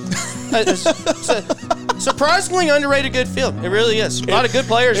 It's a surprisingly underrated good field. It really is. A lot of good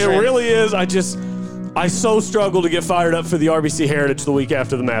players. It really is. I so struggle to get fired up for the RBC Heritage the week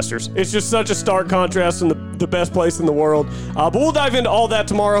after the Masters. It's just such a stark contrast in the best place in the world. But we'll dive into all that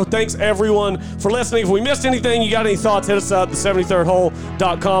tomorrow. Thanks, everyone, for listening. If we missed anything, you got any thoughts, hit us up at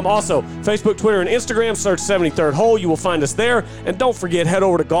the73rdhole.com. Also, Facebook, Twitter, and Instagram, search 73rd Hole. You will find us there. And don't forget, head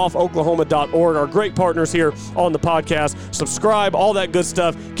over to golfoklahoma.org, our great partners here on the podcast. Subscribe, all that good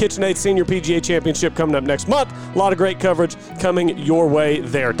stuff. KitchenAid's Senior PGA Championship coming up next month. A lot of great coverage coming your way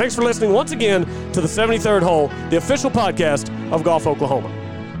there. Thanks for listening once again to the 73rd Hole, the official podcast of Golf Oklahoma.